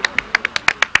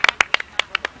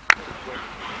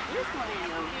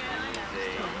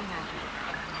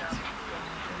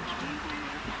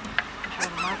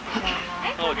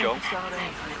 Hello, Joe.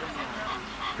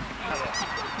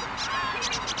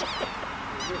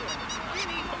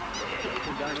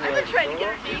 I've been trying to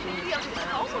get her name to be on this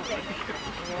also thing.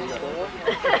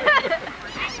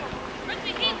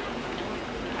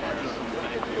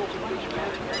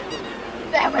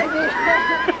 That was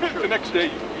it. The next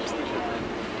day.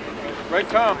 Right,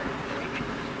 Tom?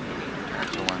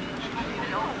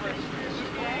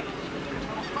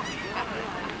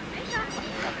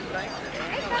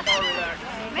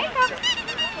 Makeup.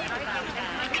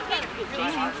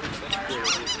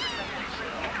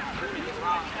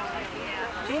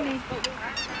 Jamie.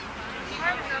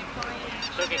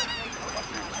 Makeup.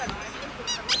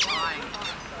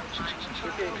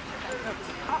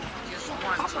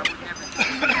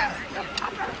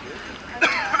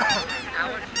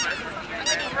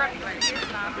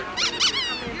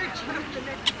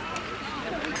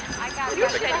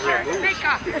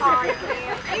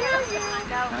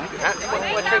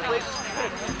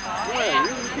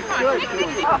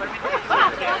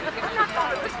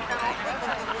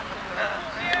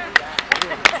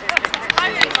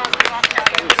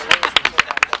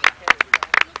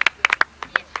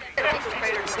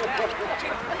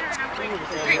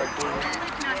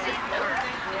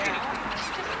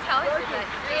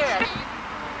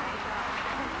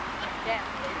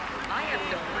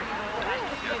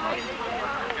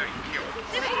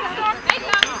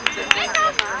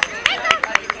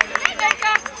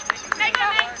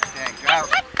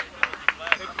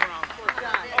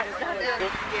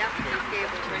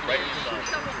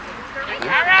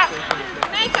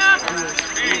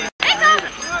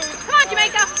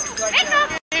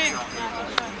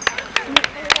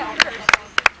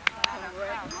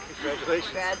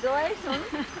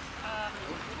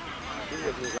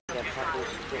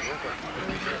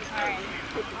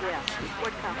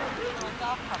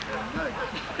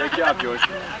 Great job, George.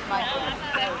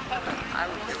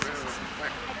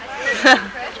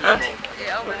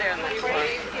 Yeah, over there in the corner.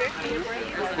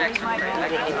 There's the next one.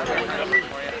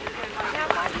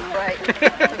 Right.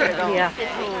 Yeah.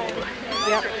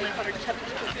 Yep.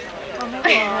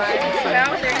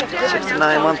 6 to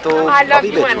 9 month old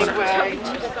puppy bitch winner.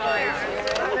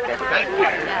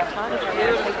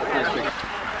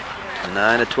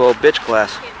 9 to 12 bitch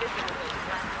class.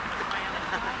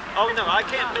 Oh no, I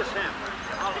can't miss him.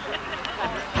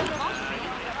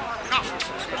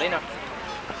 Selena.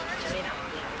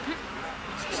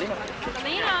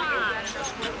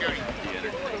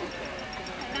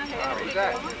 Who's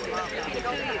that?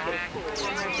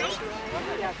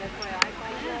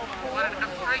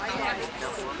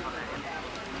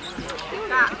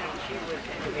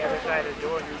 The other side of the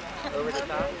door, over the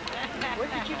top. Where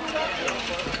did you do that?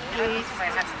 Please.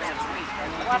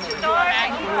 Watch the door.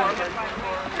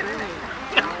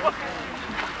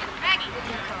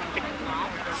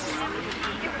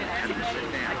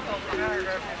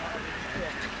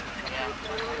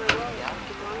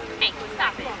 Hey,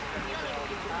 stop it.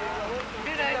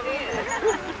 Good idea.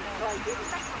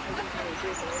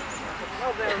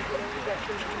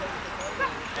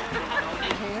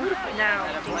 No.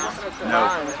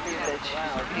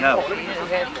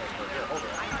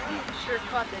 Sure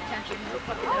caught the attention of the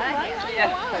puppy that I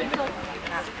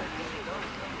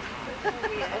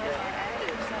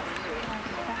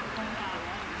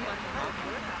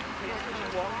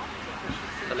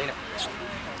Selena.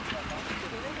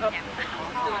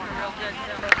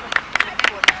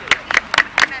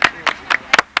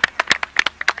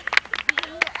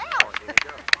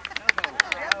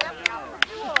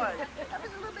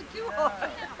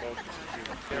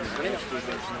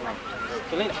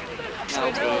 Selena.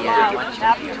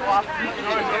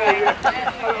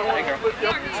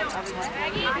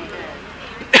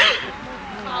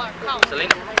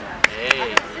 Selena.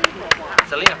 Hey.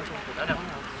 Selena. No.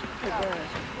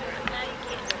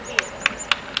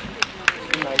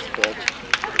 Nice bitch.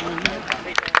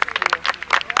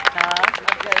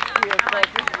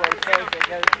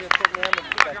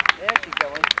 There she's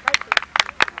going.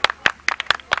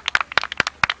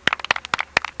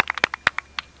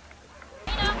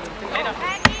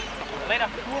 Selena.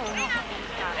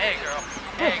 Hey, girl.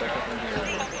 Hey, girl.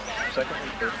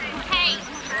 Hey!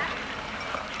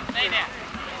 Lay down.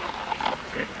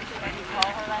 Can you call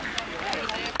her like that?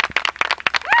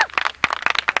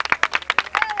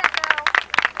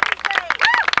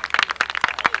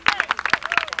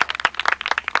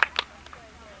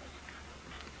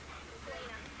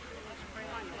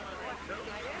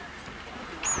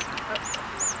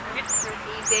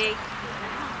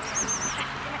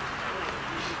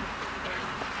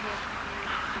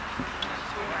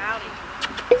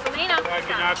 'Cause I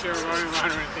get out there and running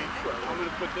around or anything. I'm going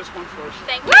to put this one first.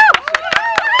 Thank you.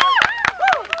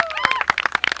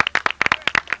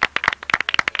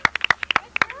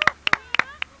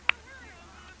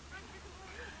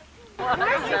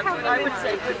 I would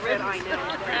say good riddance. I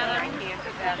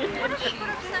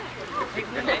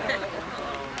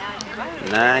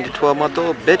know. 9 to 12 month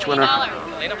old bitch winner.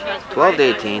 12 to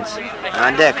 18s.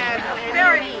 On deck.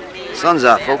 Sun's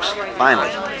out, folks.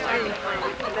 Finally.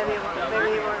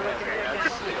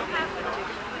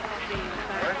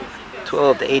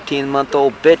 12 to 18 month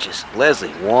old bitches.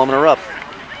 Leslie warming her up.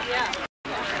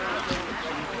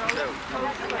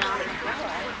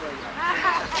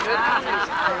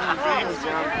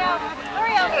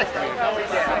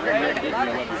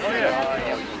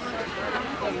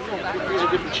 Here's a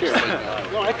different chair.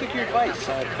 No, I took your advice.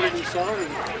 Put it in cellar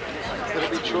and it'll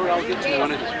be sure I'll get to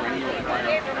one of this spring.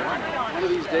 One of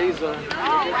these days,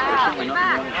 certainly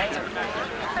not.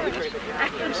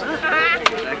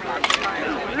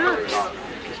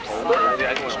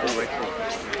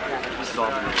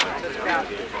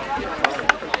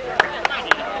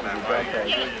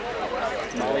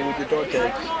 Molly with your dog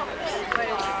tags.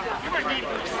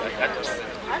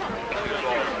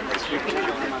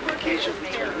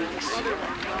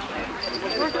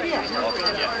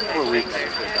 4 weeks.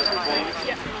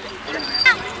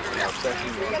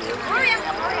 Hurry up!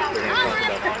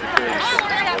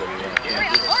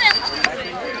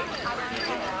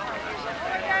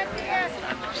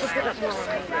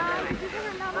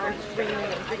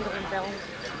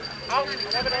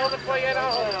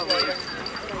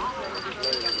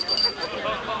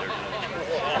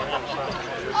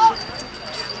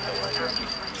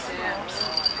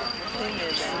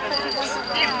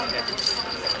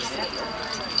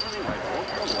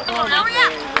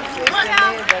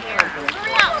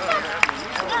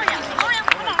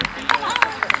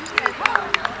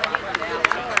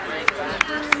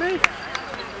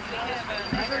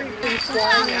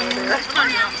 flying out of there.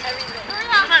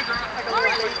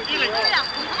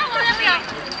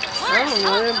 I don't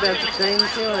know, they're about the same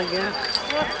too, I guess.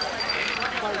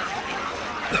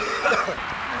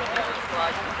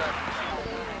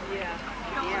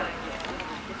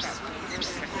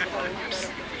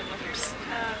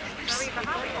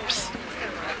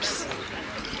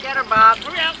 Get her, Bob.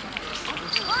 Hurry up.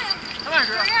 Come on,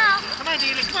 girl. Come on,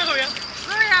 Dina. Come on, hurry up.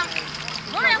 Hurry up.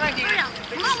 Hurry up. Hurry up.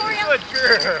 Come on, hurry up. Good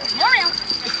girl. Hurry up.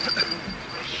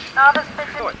 Novice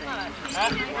pitcher.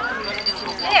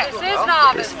 This is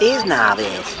novice. This is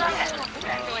novice.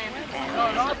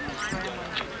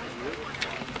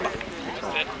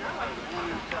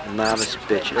 Novice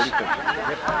bitches.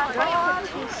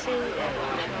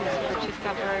 She's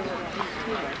got very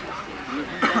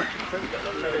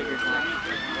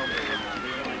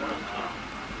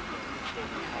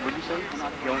What did you say?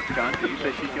 John, did you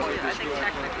say she's the only I think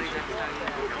technically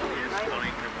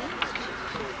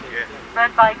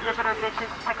Red bike, exhibitor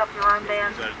bitches, pick up your own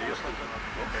band.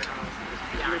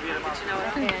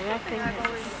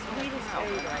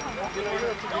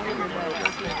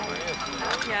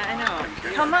 Yeah, I know.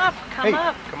 Come up, come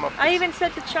up. Come up. I even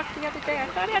said to Chuck the other day, I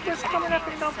thought he was coming up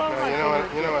and go bowling.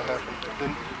 You know what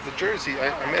happened? The Jersey,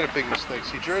 I made a big mistake.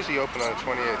 See, Jersey opened on the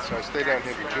 28th, so I stay down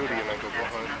here for Judy and I go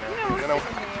home. Then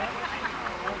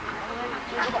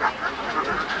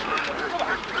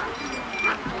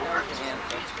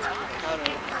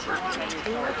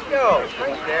Go,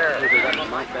 right there.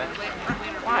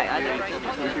 Why? I don't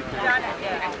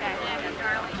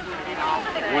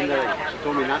One that she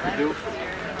told me not to do.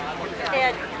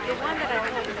 Ed, the one that I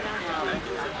told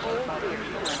you about,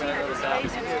 see those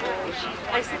faces?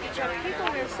 I said to Chuck, people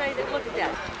are going to say that, look at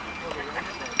that.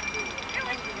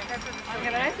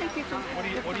 Yeah, but I think you can...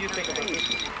 What do you think about this?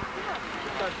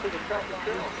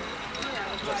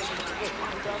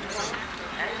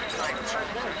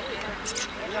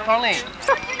 Colleen.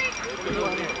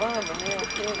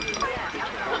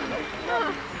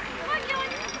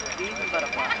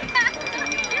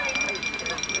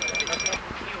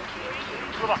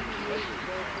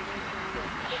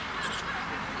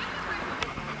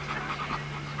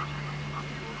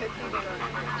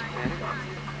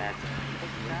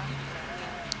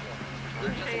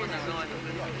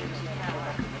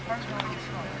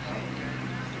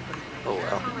 Oh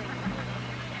well.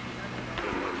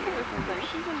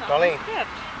 Darlene, stand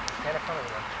in front of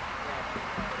me.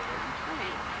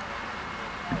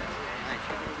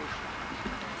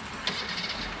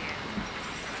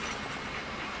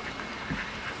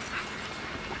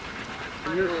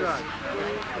 Your side.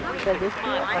 So this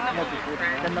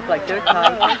doesn't look like they're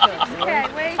tight. Okay,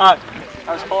 wait. I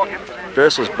was talking.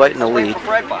 Bursley's biting the lead.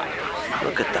 Fred by.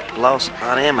 Look at the blouse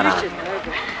on him and on. You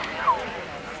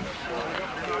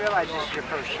realize this is your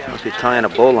first show. Must be tying a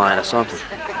bowline or something.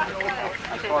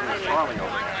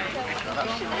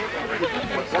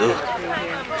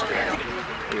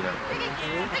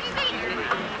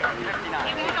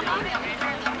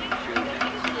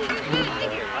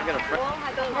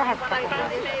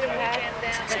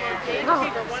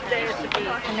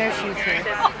 And there she's here.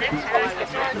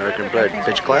 American bred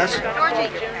pitch class.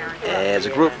 As a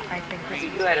group. You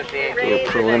had a big... Do a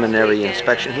preliminary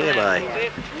inspection here by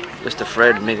Mr.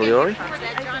 Fred Migliore.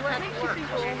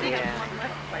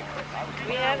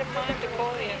 We had a mind to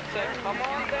call you and say, come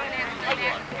on down.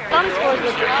 Some scores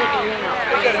with the chicken, you know.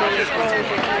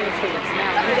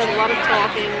 He does a lot of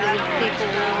talking with people.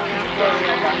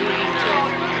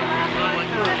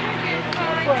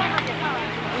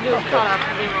 We do a cut up.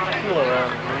 Fool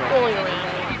around. Fooling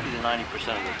around.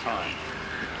 90% of the time.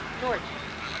 George.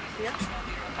 Yeah?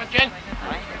 Jen.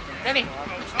 Ready?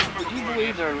 Would you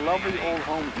believe they're lovely old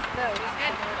homes?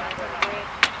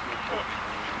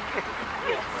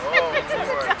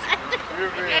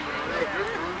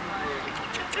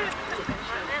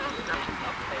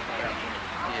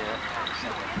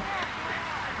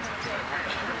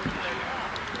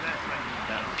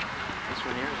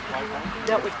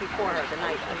 That was before her, the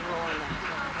night we were on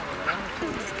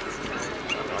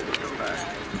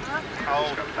How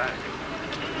old?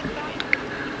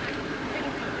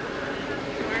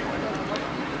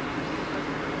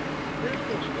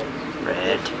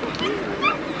 Red.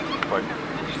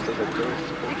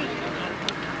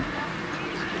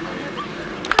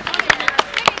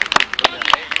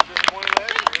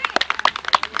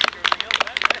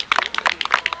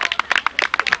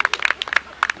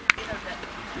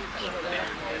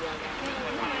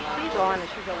 She's on and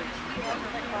she's always...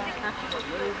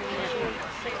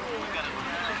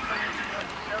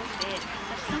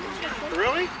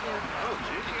 Really?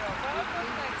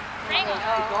 Ready?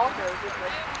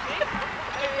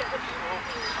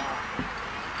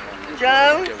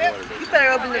 Joe, you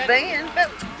better open the van.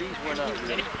 These were not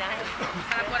really.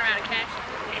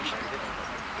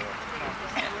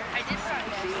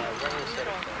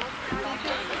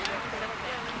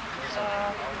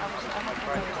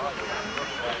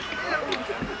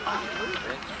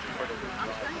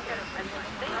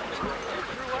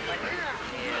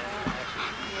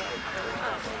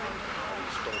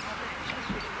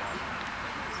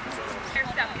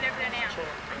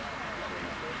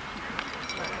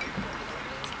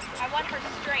 I want her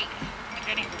straight.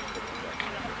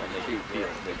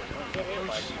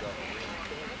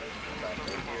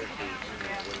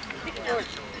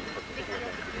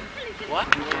 What?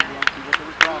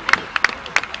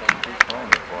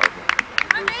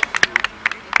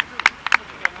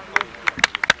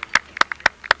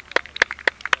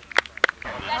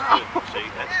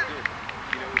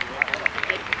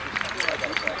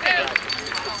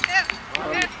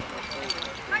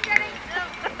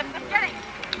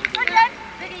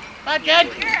 Come on, Jen.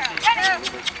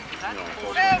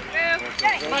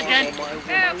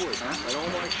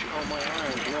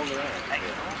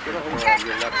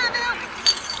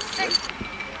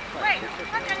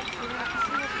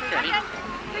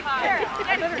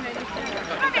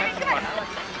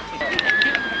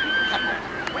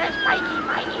 Where's Mikey?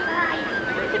 Mikey, right?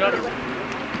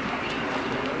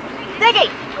 Ziggy!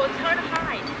 So it's hard to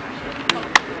hide.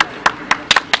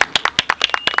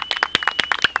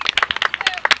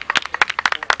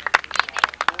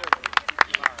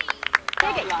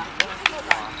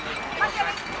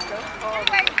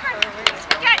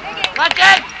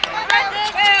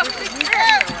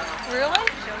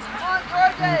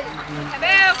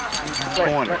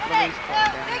 Corner.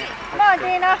 Come on,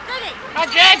 Dina. Come on,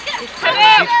 Jen. He's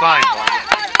fine.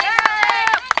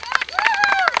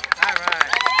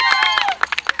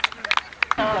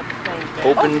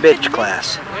 Open bitch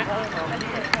class.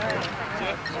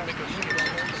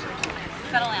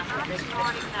 Settle down.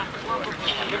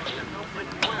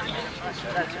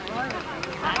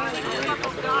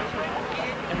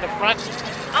 In the front.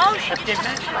 Oh, she did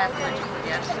match last night.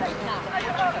 Yes.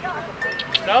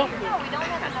 No?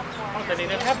 Oh, then he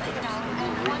didn't have to.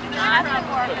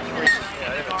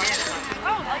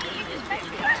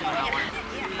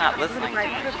 Not listening.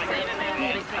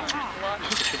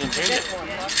 She didn't hear you.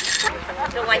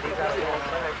 the white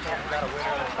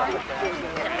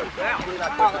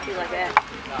policy like that.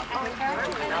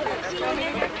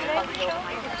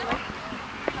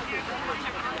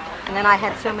 And then I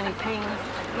had so many pains.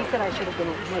 He said I should have been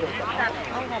admitted. But I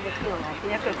had this feeling like the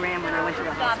echogram when I went to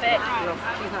the hospital.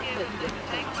 She's not fit.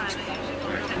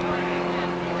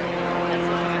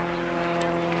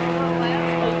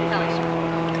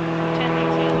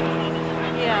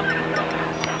 Yeah.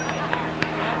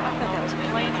 I thought that was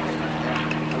plain.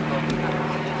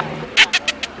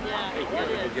 Yeah,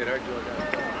 it is.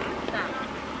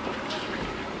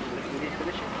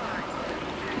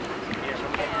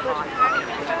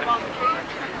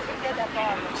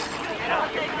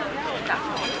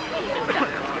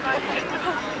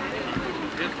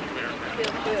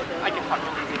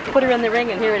 Put her in the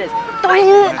ring and here it is.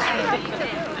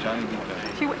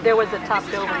 There was a top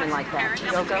Doberman like that.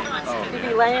 Yoko. She'd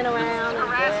be laying around in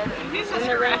bed, in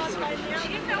the ring.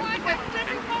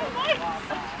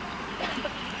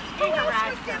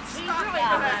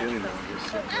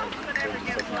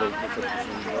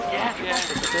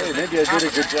 Hey, maybe I did a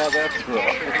good job after all.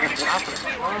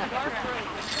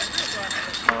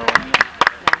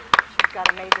 She's got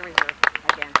a major reserve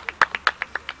again.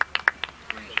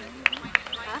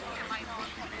 Huh?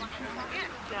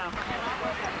 No.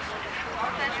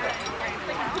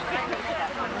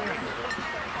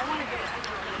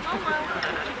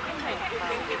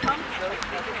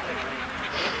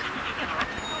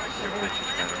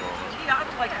 I'd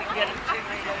like to get it too.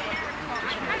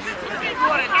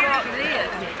 What a drop it is.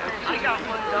 I got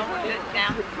one going good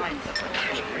down the place.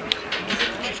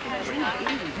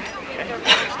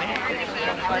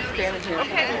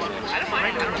 Okay. I don't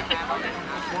mind.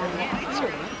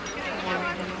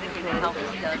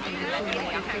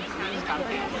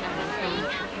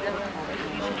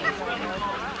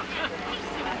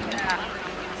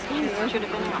 Should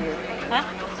have been here. Huh?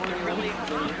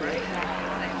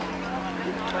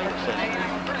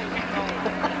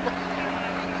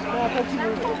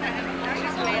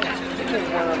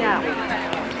 Now,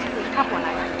 tough one, I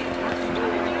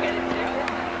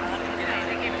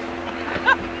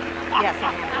Yes, I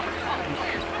am.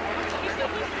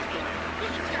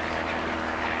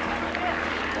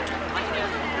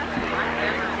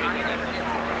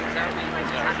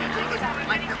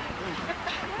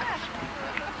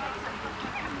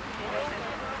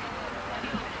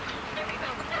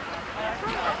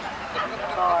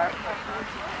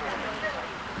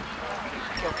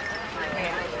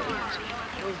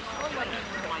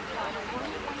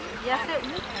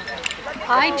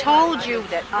 I told you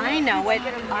that I know it.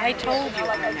 I told you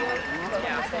I know it.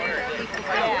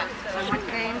 Someone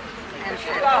came and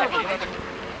said,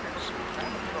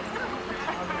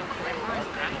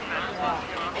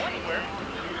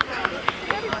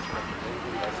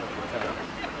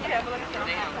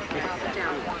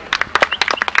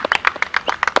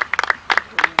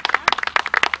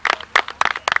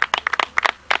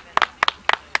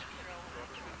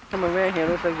 Coming around here,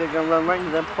 looks like they're going to run right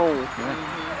into that pole. And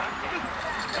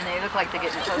they look like they're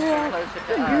getting closer and closer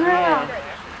to us. Yeah.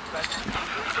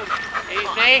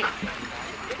 Easy.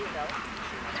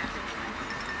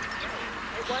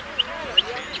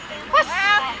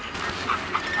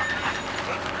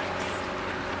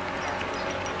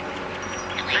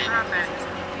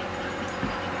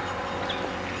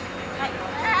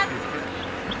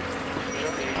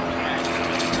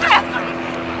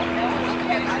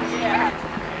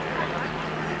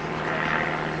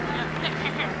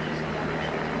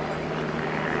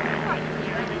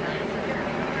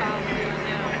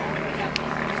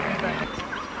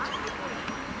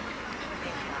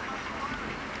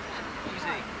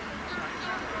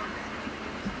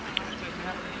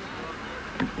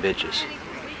 Bitches.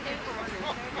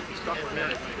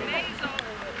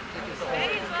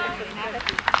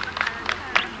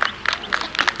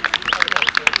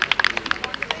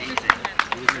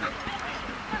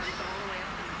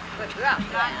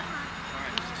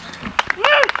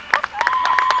 Yeah.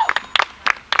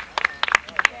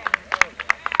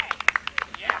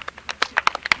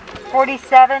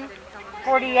 47,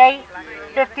 48,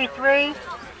 53,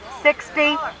 60,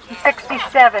 and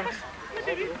 67.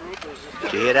 Did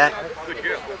you hear that?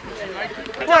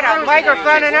 Put a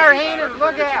microphone in her hand and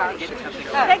look out.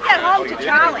 Take that home to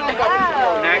Charlie.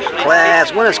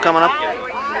 Class winners coming up.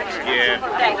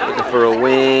 Looking for a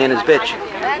win is bitch.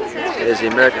 There's the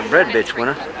American bred bitch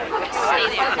winner.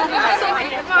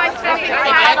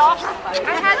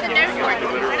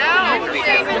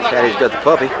 Patty's got the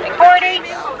puppy. 40,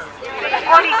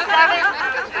 47,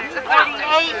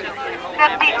 48,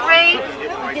 53,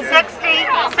 60,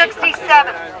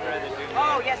 67.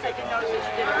 Oh, yes, I did notice.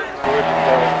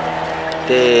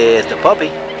 There's the puppy.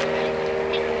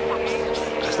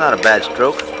 That's not a bad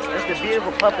stroke. That's a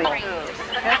beautiful puppy.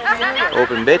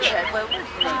 Open bitch.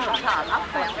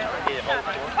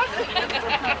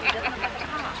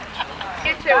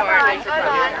 You too, Artie.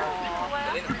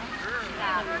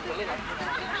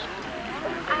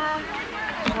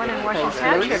 One in Washington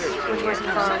Township, which wasn't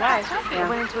far away. I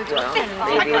went into a dog and he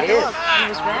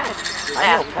was red. I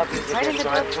know puppies Right in the size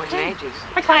dog's one tail. inches.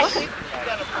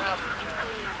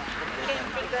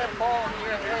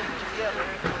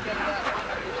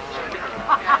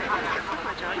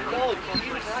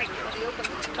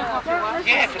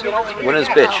 Winner's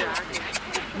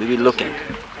bitch. We be looking.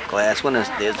 Class winners.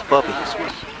 There's the puppy.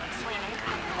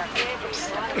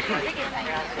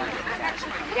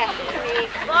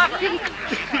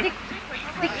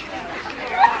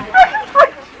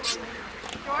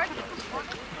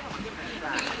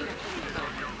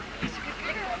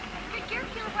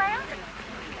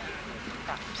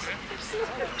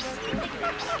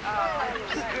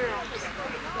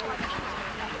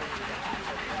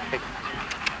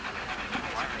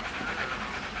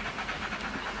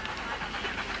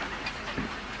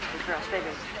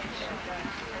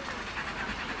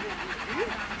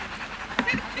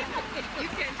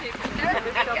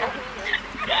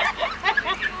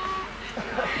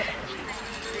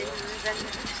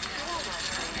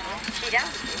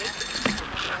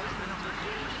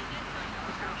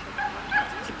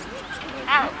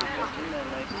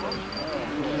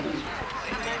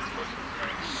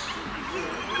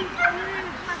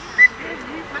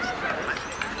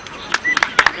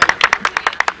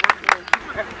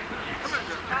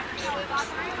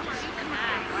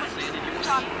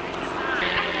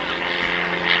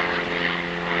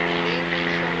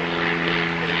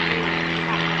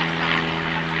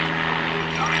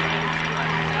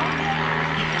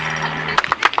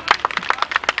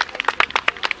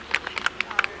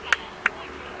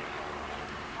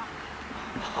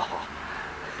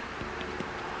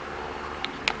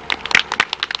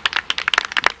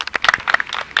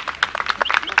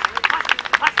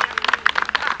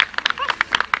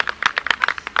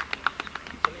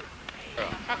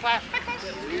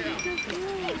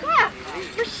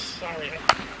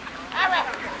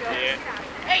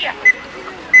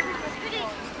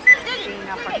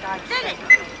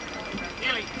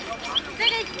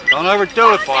 Don't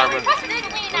overdo it, Barbara. Rock.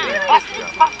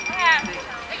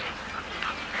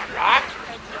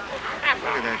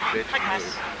 Look at that bitch.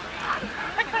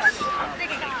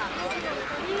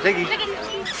 Ziggy.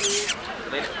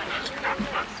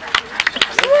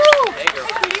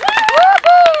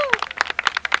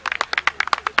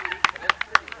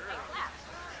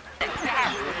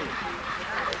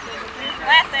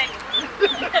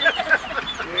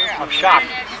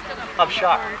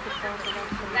 shock.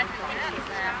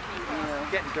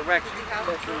 Getting direction.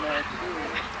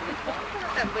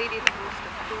 That lady that was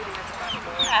the food in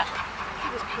that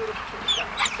she was beautiful.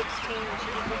 16 and she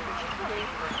was looking great.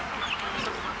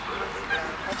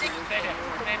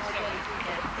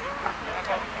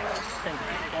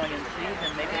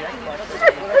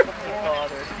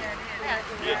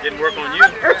 Yeah, it didn't work on you.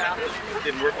 It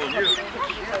didn't work on you.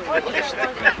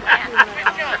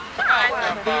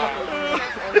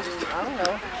 I don't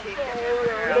know.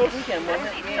 This weekend, wasn't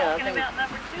it? Yeah, I think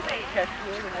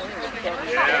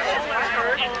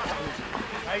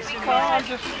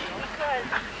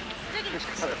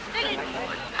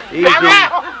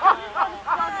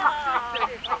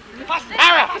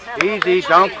Easy,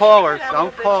 don't call her.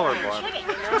 Don't call her, Barbara.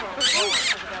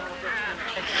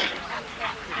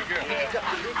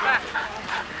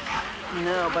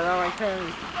 no, but all I tell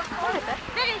you.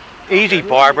 Easy,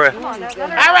 Barbara. Come on, let her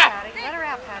out, Patty. Let her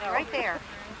out, Patty. Right there.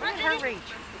 Let her reach.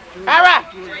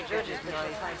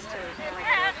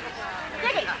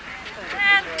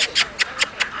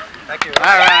 Thank you.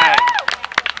 All right.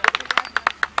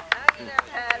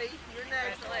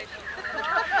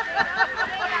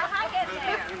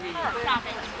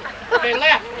 Okay,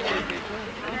 left.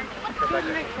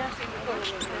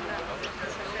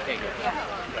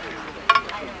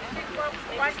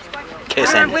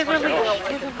 Kissing.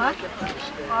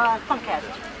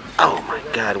 Oh my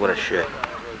God, what a shit.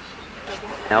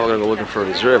 Now we're gonna go looking for a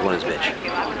reserve winners bitch.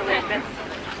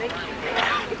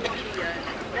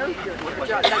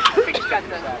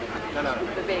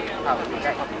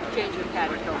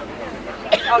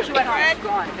 Oh, she went home.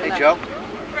 Gone. Hey, Joe.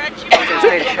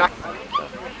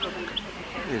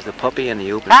 Here's the puppy and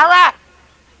the open.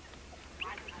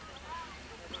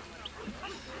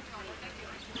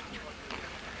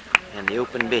 And the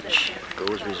open bitch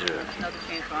goes reserve. Another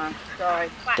chance, Ron. Sorry.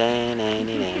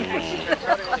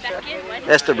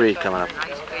 That's the breed coming up.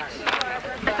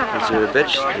 Reserve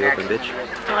bitch, the open bitch.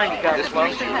 This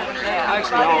one?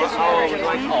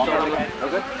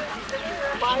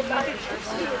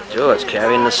 George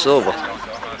carrying the silver.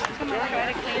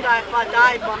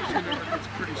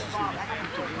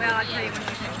 Well, I'll tell you when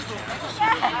she's in school.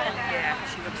 Yeah,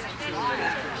 she looks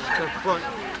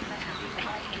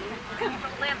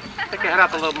Pick your head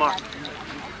up a little more.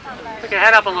 Pick your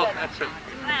head up a little. That's it.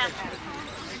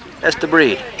 That's the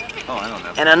breed. Oh, I don't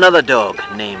know. And another dog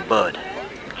named Bud.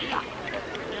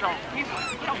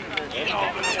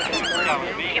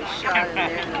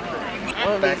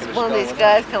 One of these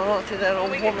guys coming up to that old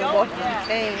woman walking the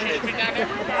cane. He's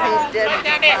dead.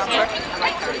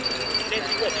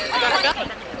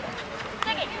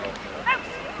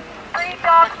 Free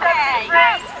dog section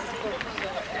free.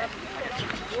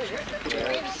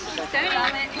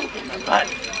 Bud.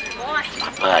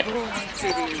 Bud.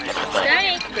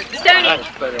 Stoney. That's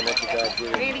better than what you guys did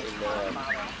in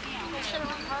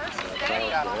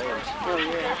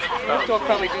This dog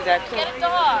probably do that too. Get a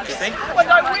dog. You think? What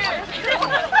I win?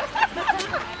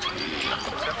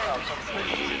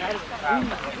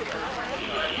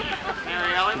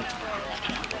 Mary Ellen?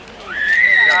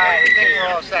 I think we're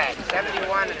all set.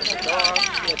 71 and the dog.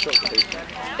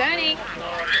 Stoney.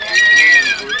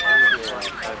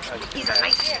 He's a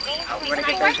nice. We're going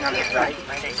to get those numbers right.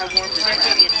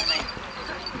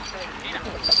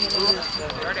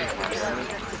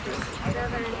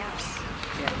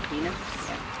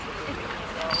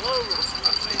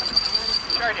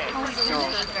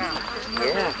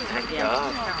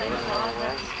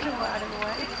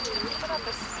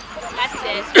 That's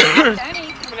it. Stoney.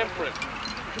 Sade.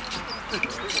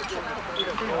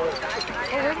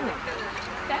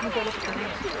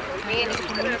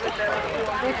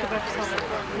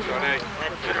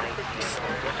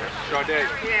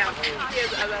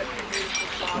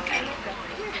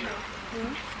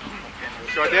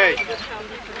 Sade.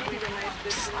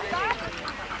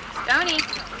 Stoney.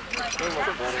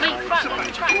 Wait, front.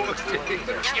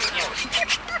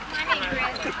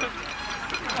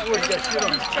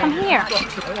 Come here.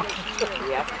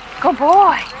 Good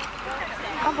boy.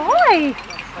 Good boy.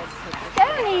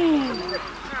 Stoney.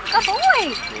 Good boy.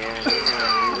 Yeah, we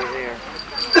were there.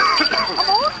 Good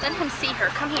boy. Let him see her.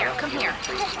 Come here. Come here.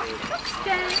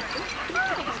 Stoney.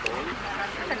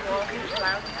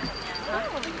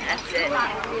 That's it. I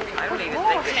don't even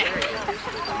think it's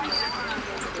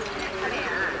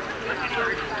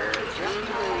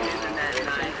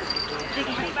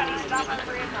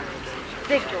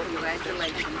Big.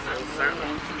 Congratulations.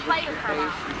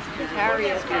 Harry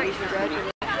is very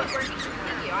congratulations.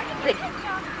 Big.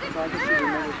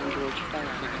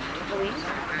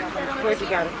 Where'd you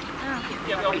got it?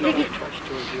 Biggie.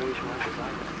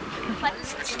 Want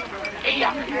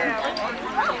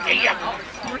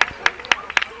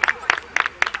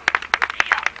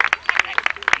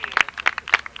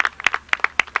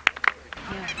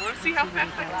to see how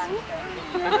fast I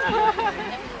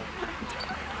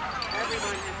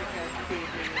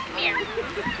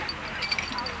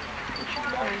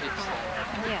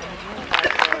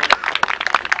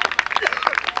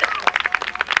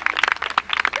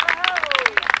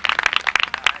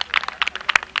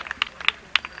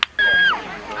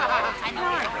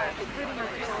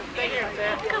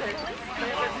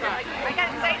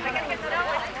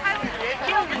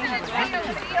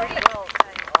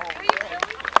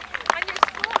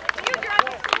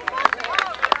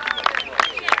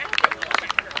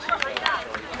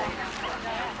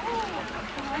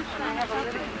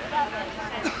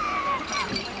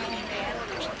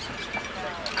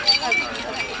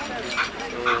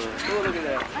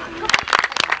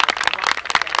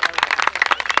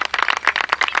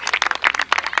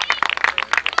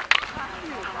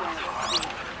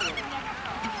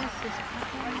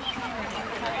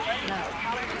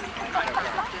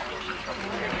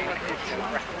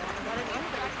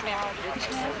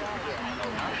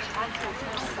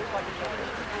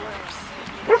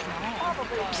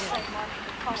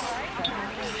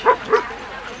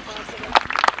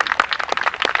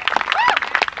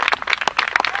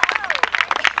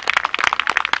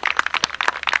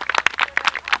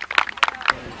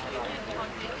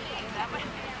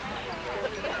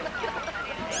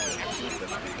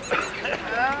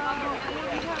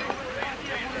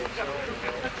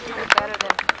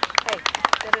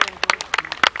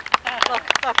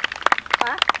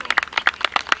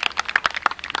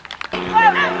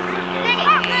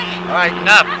All right,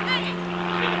 enough.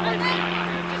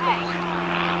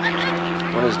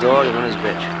 One is dog and one is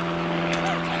bitch.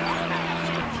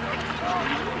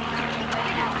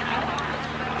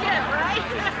 I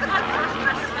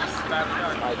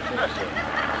think so. I'm not sure.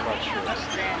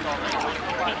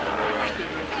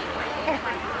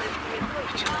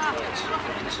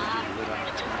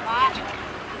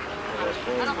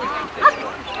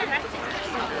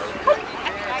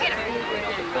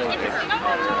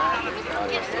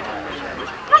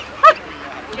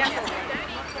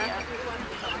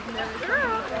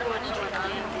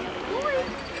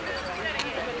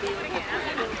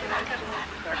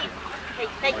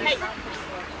 Hey.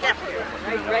 Yeah.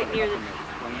 Right near the...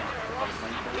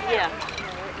 Yeah.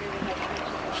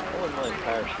 I wouldn't mind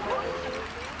parachute.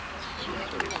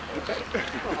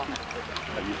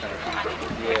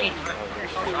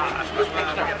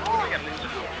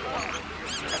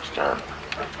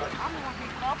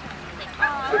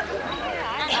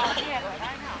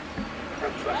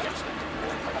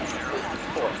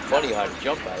 Well, it's funny how to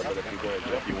jump out of it. If you're going to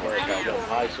jump, you want to jump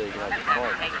high so you can have the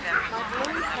fun.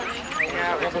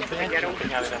 Yeah,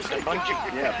 jumping out of that. Bungee.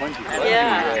 Yeah, bungee.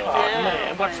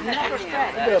 Man, what's next? You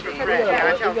got a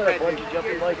bungee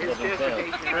jumping license in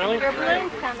town. Really? Your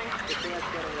balloon's coming.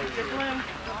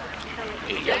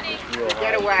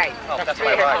 Get away. Oh, that's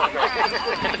my ride.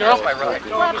 That's my ride.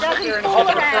 Well, it doesn't fall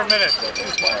For a around. minute.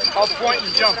 I'll point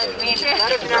and jump.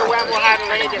 Let us know when we'll have a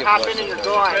lady to hop in and you're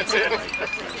gone. That's it.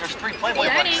 There's 3 Playboy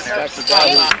bunnies there. That's the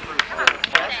guy.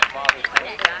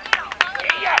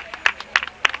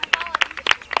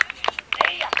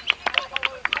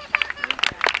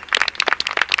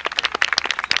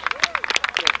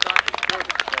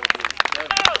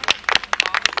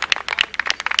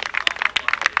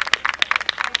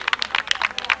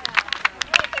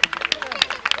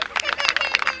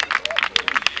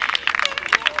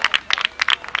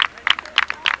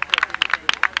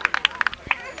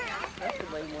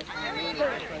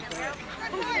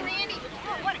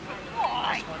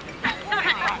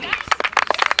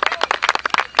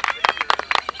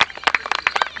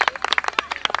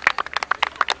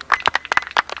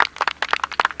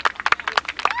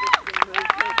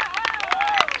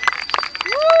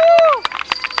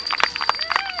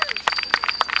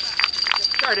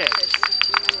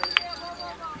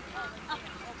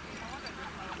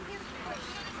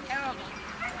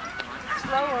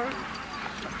 Slower.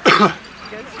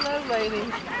 Go slow, lady.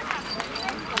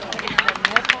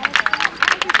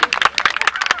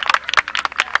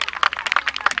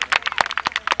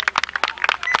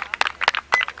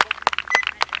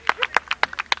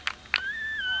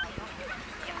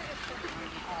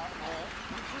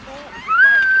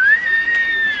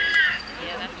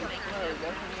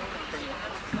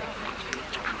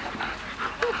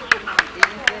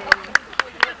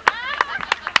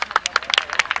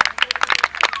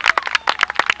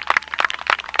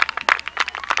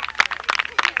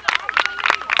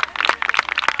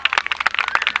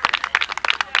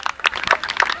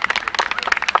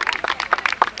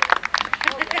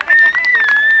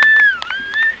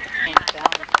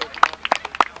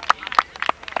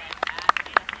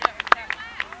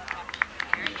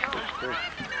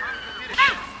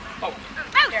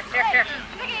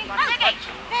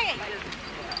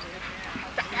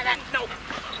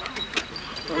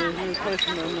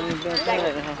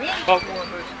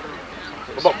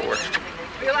 Above board.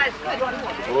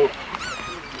 Hello.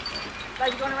 Are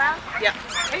you going around? Yeah.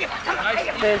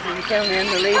 Says you tell me I'm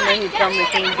the lead, then you tell me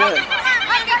it's ain't good.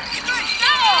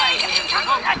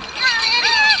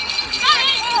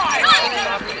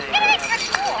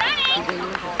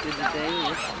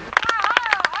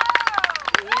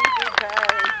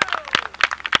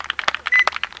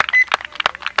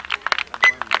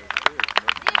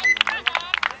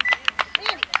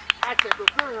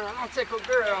 That's a good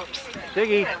girl.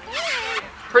 Diggy.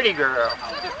 Pretty girl.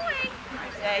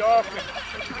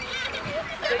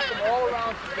 Take them all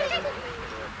around together.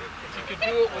 If you could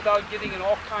do it without getting in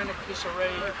all kind of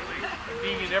disarray and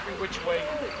being in every which way,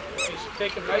 you should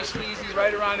take them nice and easy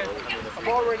right around it. I've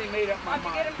already made up my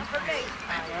mind. All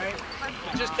right?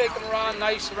 You just take them around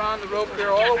nice around the rope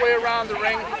there, all the way around the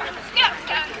ring.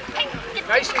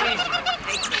 Nice and easy.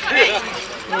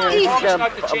 I promise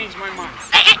not to change my mind.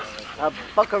 A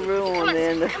buckaroo on the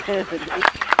end of it.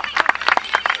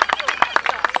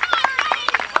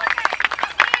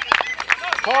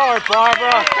 Hard,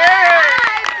 Barbara.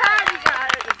 Hey, Patty got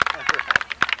it.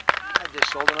 I just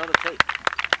sold another tape.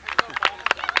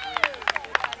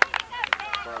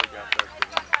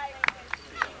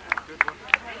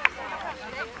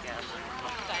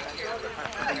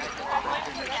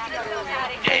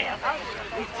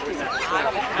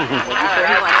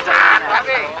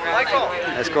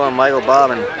 Let's go on Michael,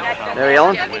 Bob, and Mary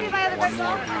Ellen.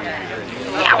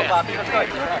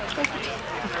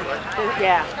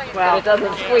 Yeah, well, it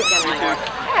doesn't squeak anymore.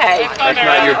 Hey. That's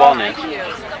not your ball name.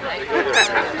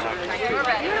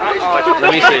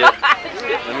 Let me see it.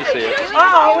 Let me see it.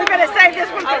 Oh, we better save this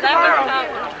one for tomorrow.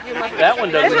 That one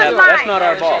doesn't have. That's not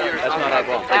our ball. That's not our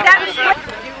ball. But that was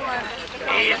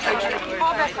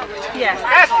yes.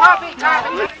 That's puppy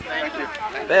time.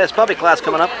 Best puppy class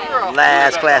coming up.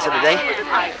 Last class of the day.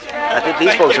 I think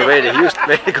these folks are ready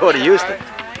to go to Houston.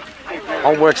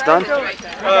 Homework's done.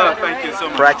 Thank you so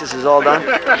much. Practice is all done. You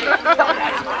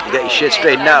got your shit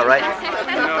straightened out, right?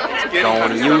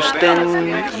 Going to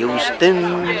Houston,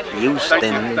 Houston,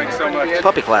 Houston. Thanks so much.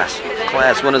 Puppy class.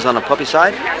 Class winners on the puppy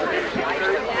side.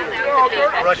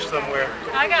 Rush somewhere.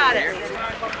 I got it.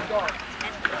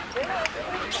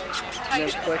 No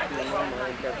question,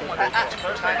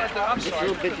 it's a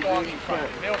little bit of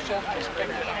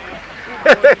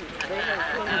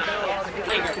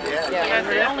Yeah,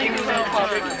 they only use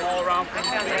all around.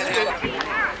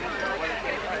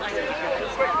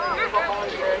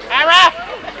 Ira!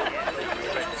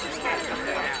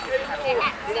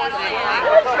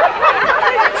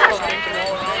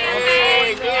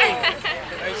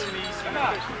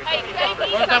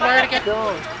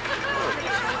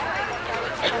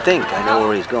 I think I know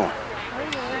where he's going.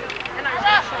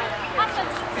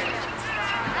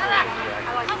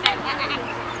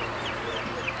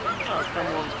 Oh, come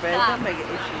on, Fred, don't make an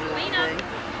issue of anything.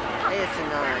 It's a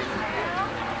 9.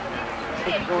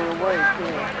 It's going away,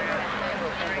 too.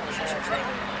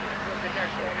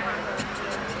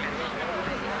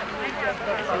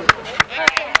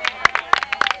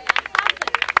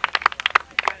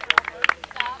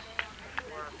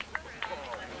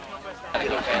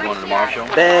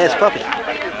 Best puppy.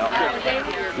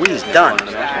 We's done.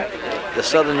 The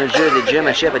Southern New Jersey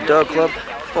German Shepherd Dog Club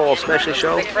Fall Special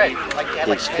Show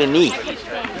is fini.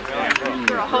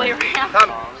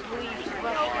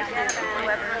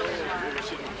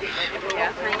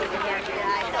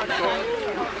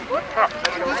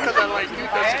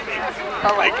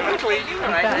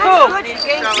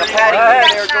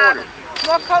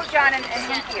 More coat, John, and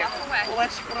him here. Well,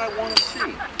 that's what I want to see.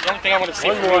 The only thing I want to see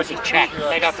from you is a check.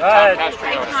 Take out the Tom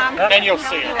Castro. Then you'll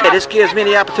see it. Hey, this gives me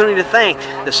the opportunity to thank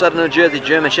the Southern New Jersey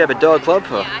German Shepherd Dog Club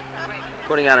for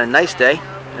putting on a nice day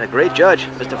and a great judge,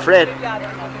 Mr. Fred.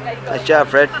 Nice job,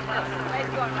 Fred.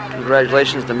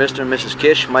 Congratulations to Mr. and Mrs.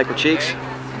 Kish, Michael Cheeks,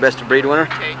 Best of Breed winner,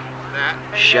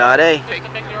 Sade,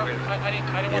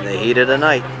 in the heat of the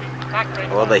night.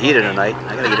 Well, the heat of the night.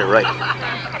 I gotta get it right.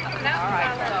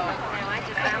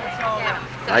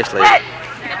 Nice lady.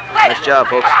 Nice job,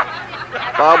 folks.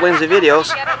 Bob wins the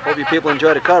videos. Hope you people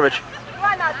enjoy the coverage.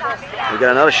 We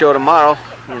got another show tomorrow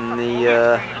in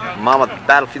the Monmouth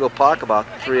Battlefield Park, about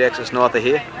 3 exits north of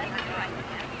here.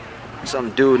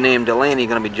 Some dude named Delaney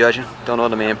gonna be judging. Don't know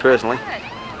the man personally.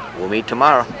 We'll meet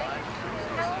tomorrow.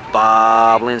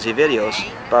 Bob Lindsay Videos.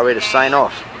 About ready to sign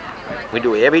off. We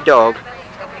do every dog.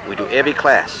 We do every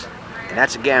class. And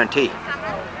that's a guarantee.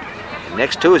 And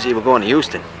next Tuesday we're going to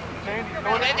Houston.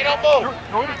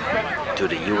 To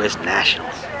the U.S.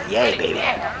 Nationals. Yay, baby.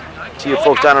 See you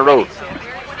folks down the road.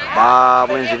 Bob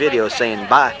Lindsay Videos saying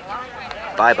bye.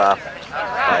 Bye, Bob.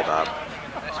 Bye, Bob.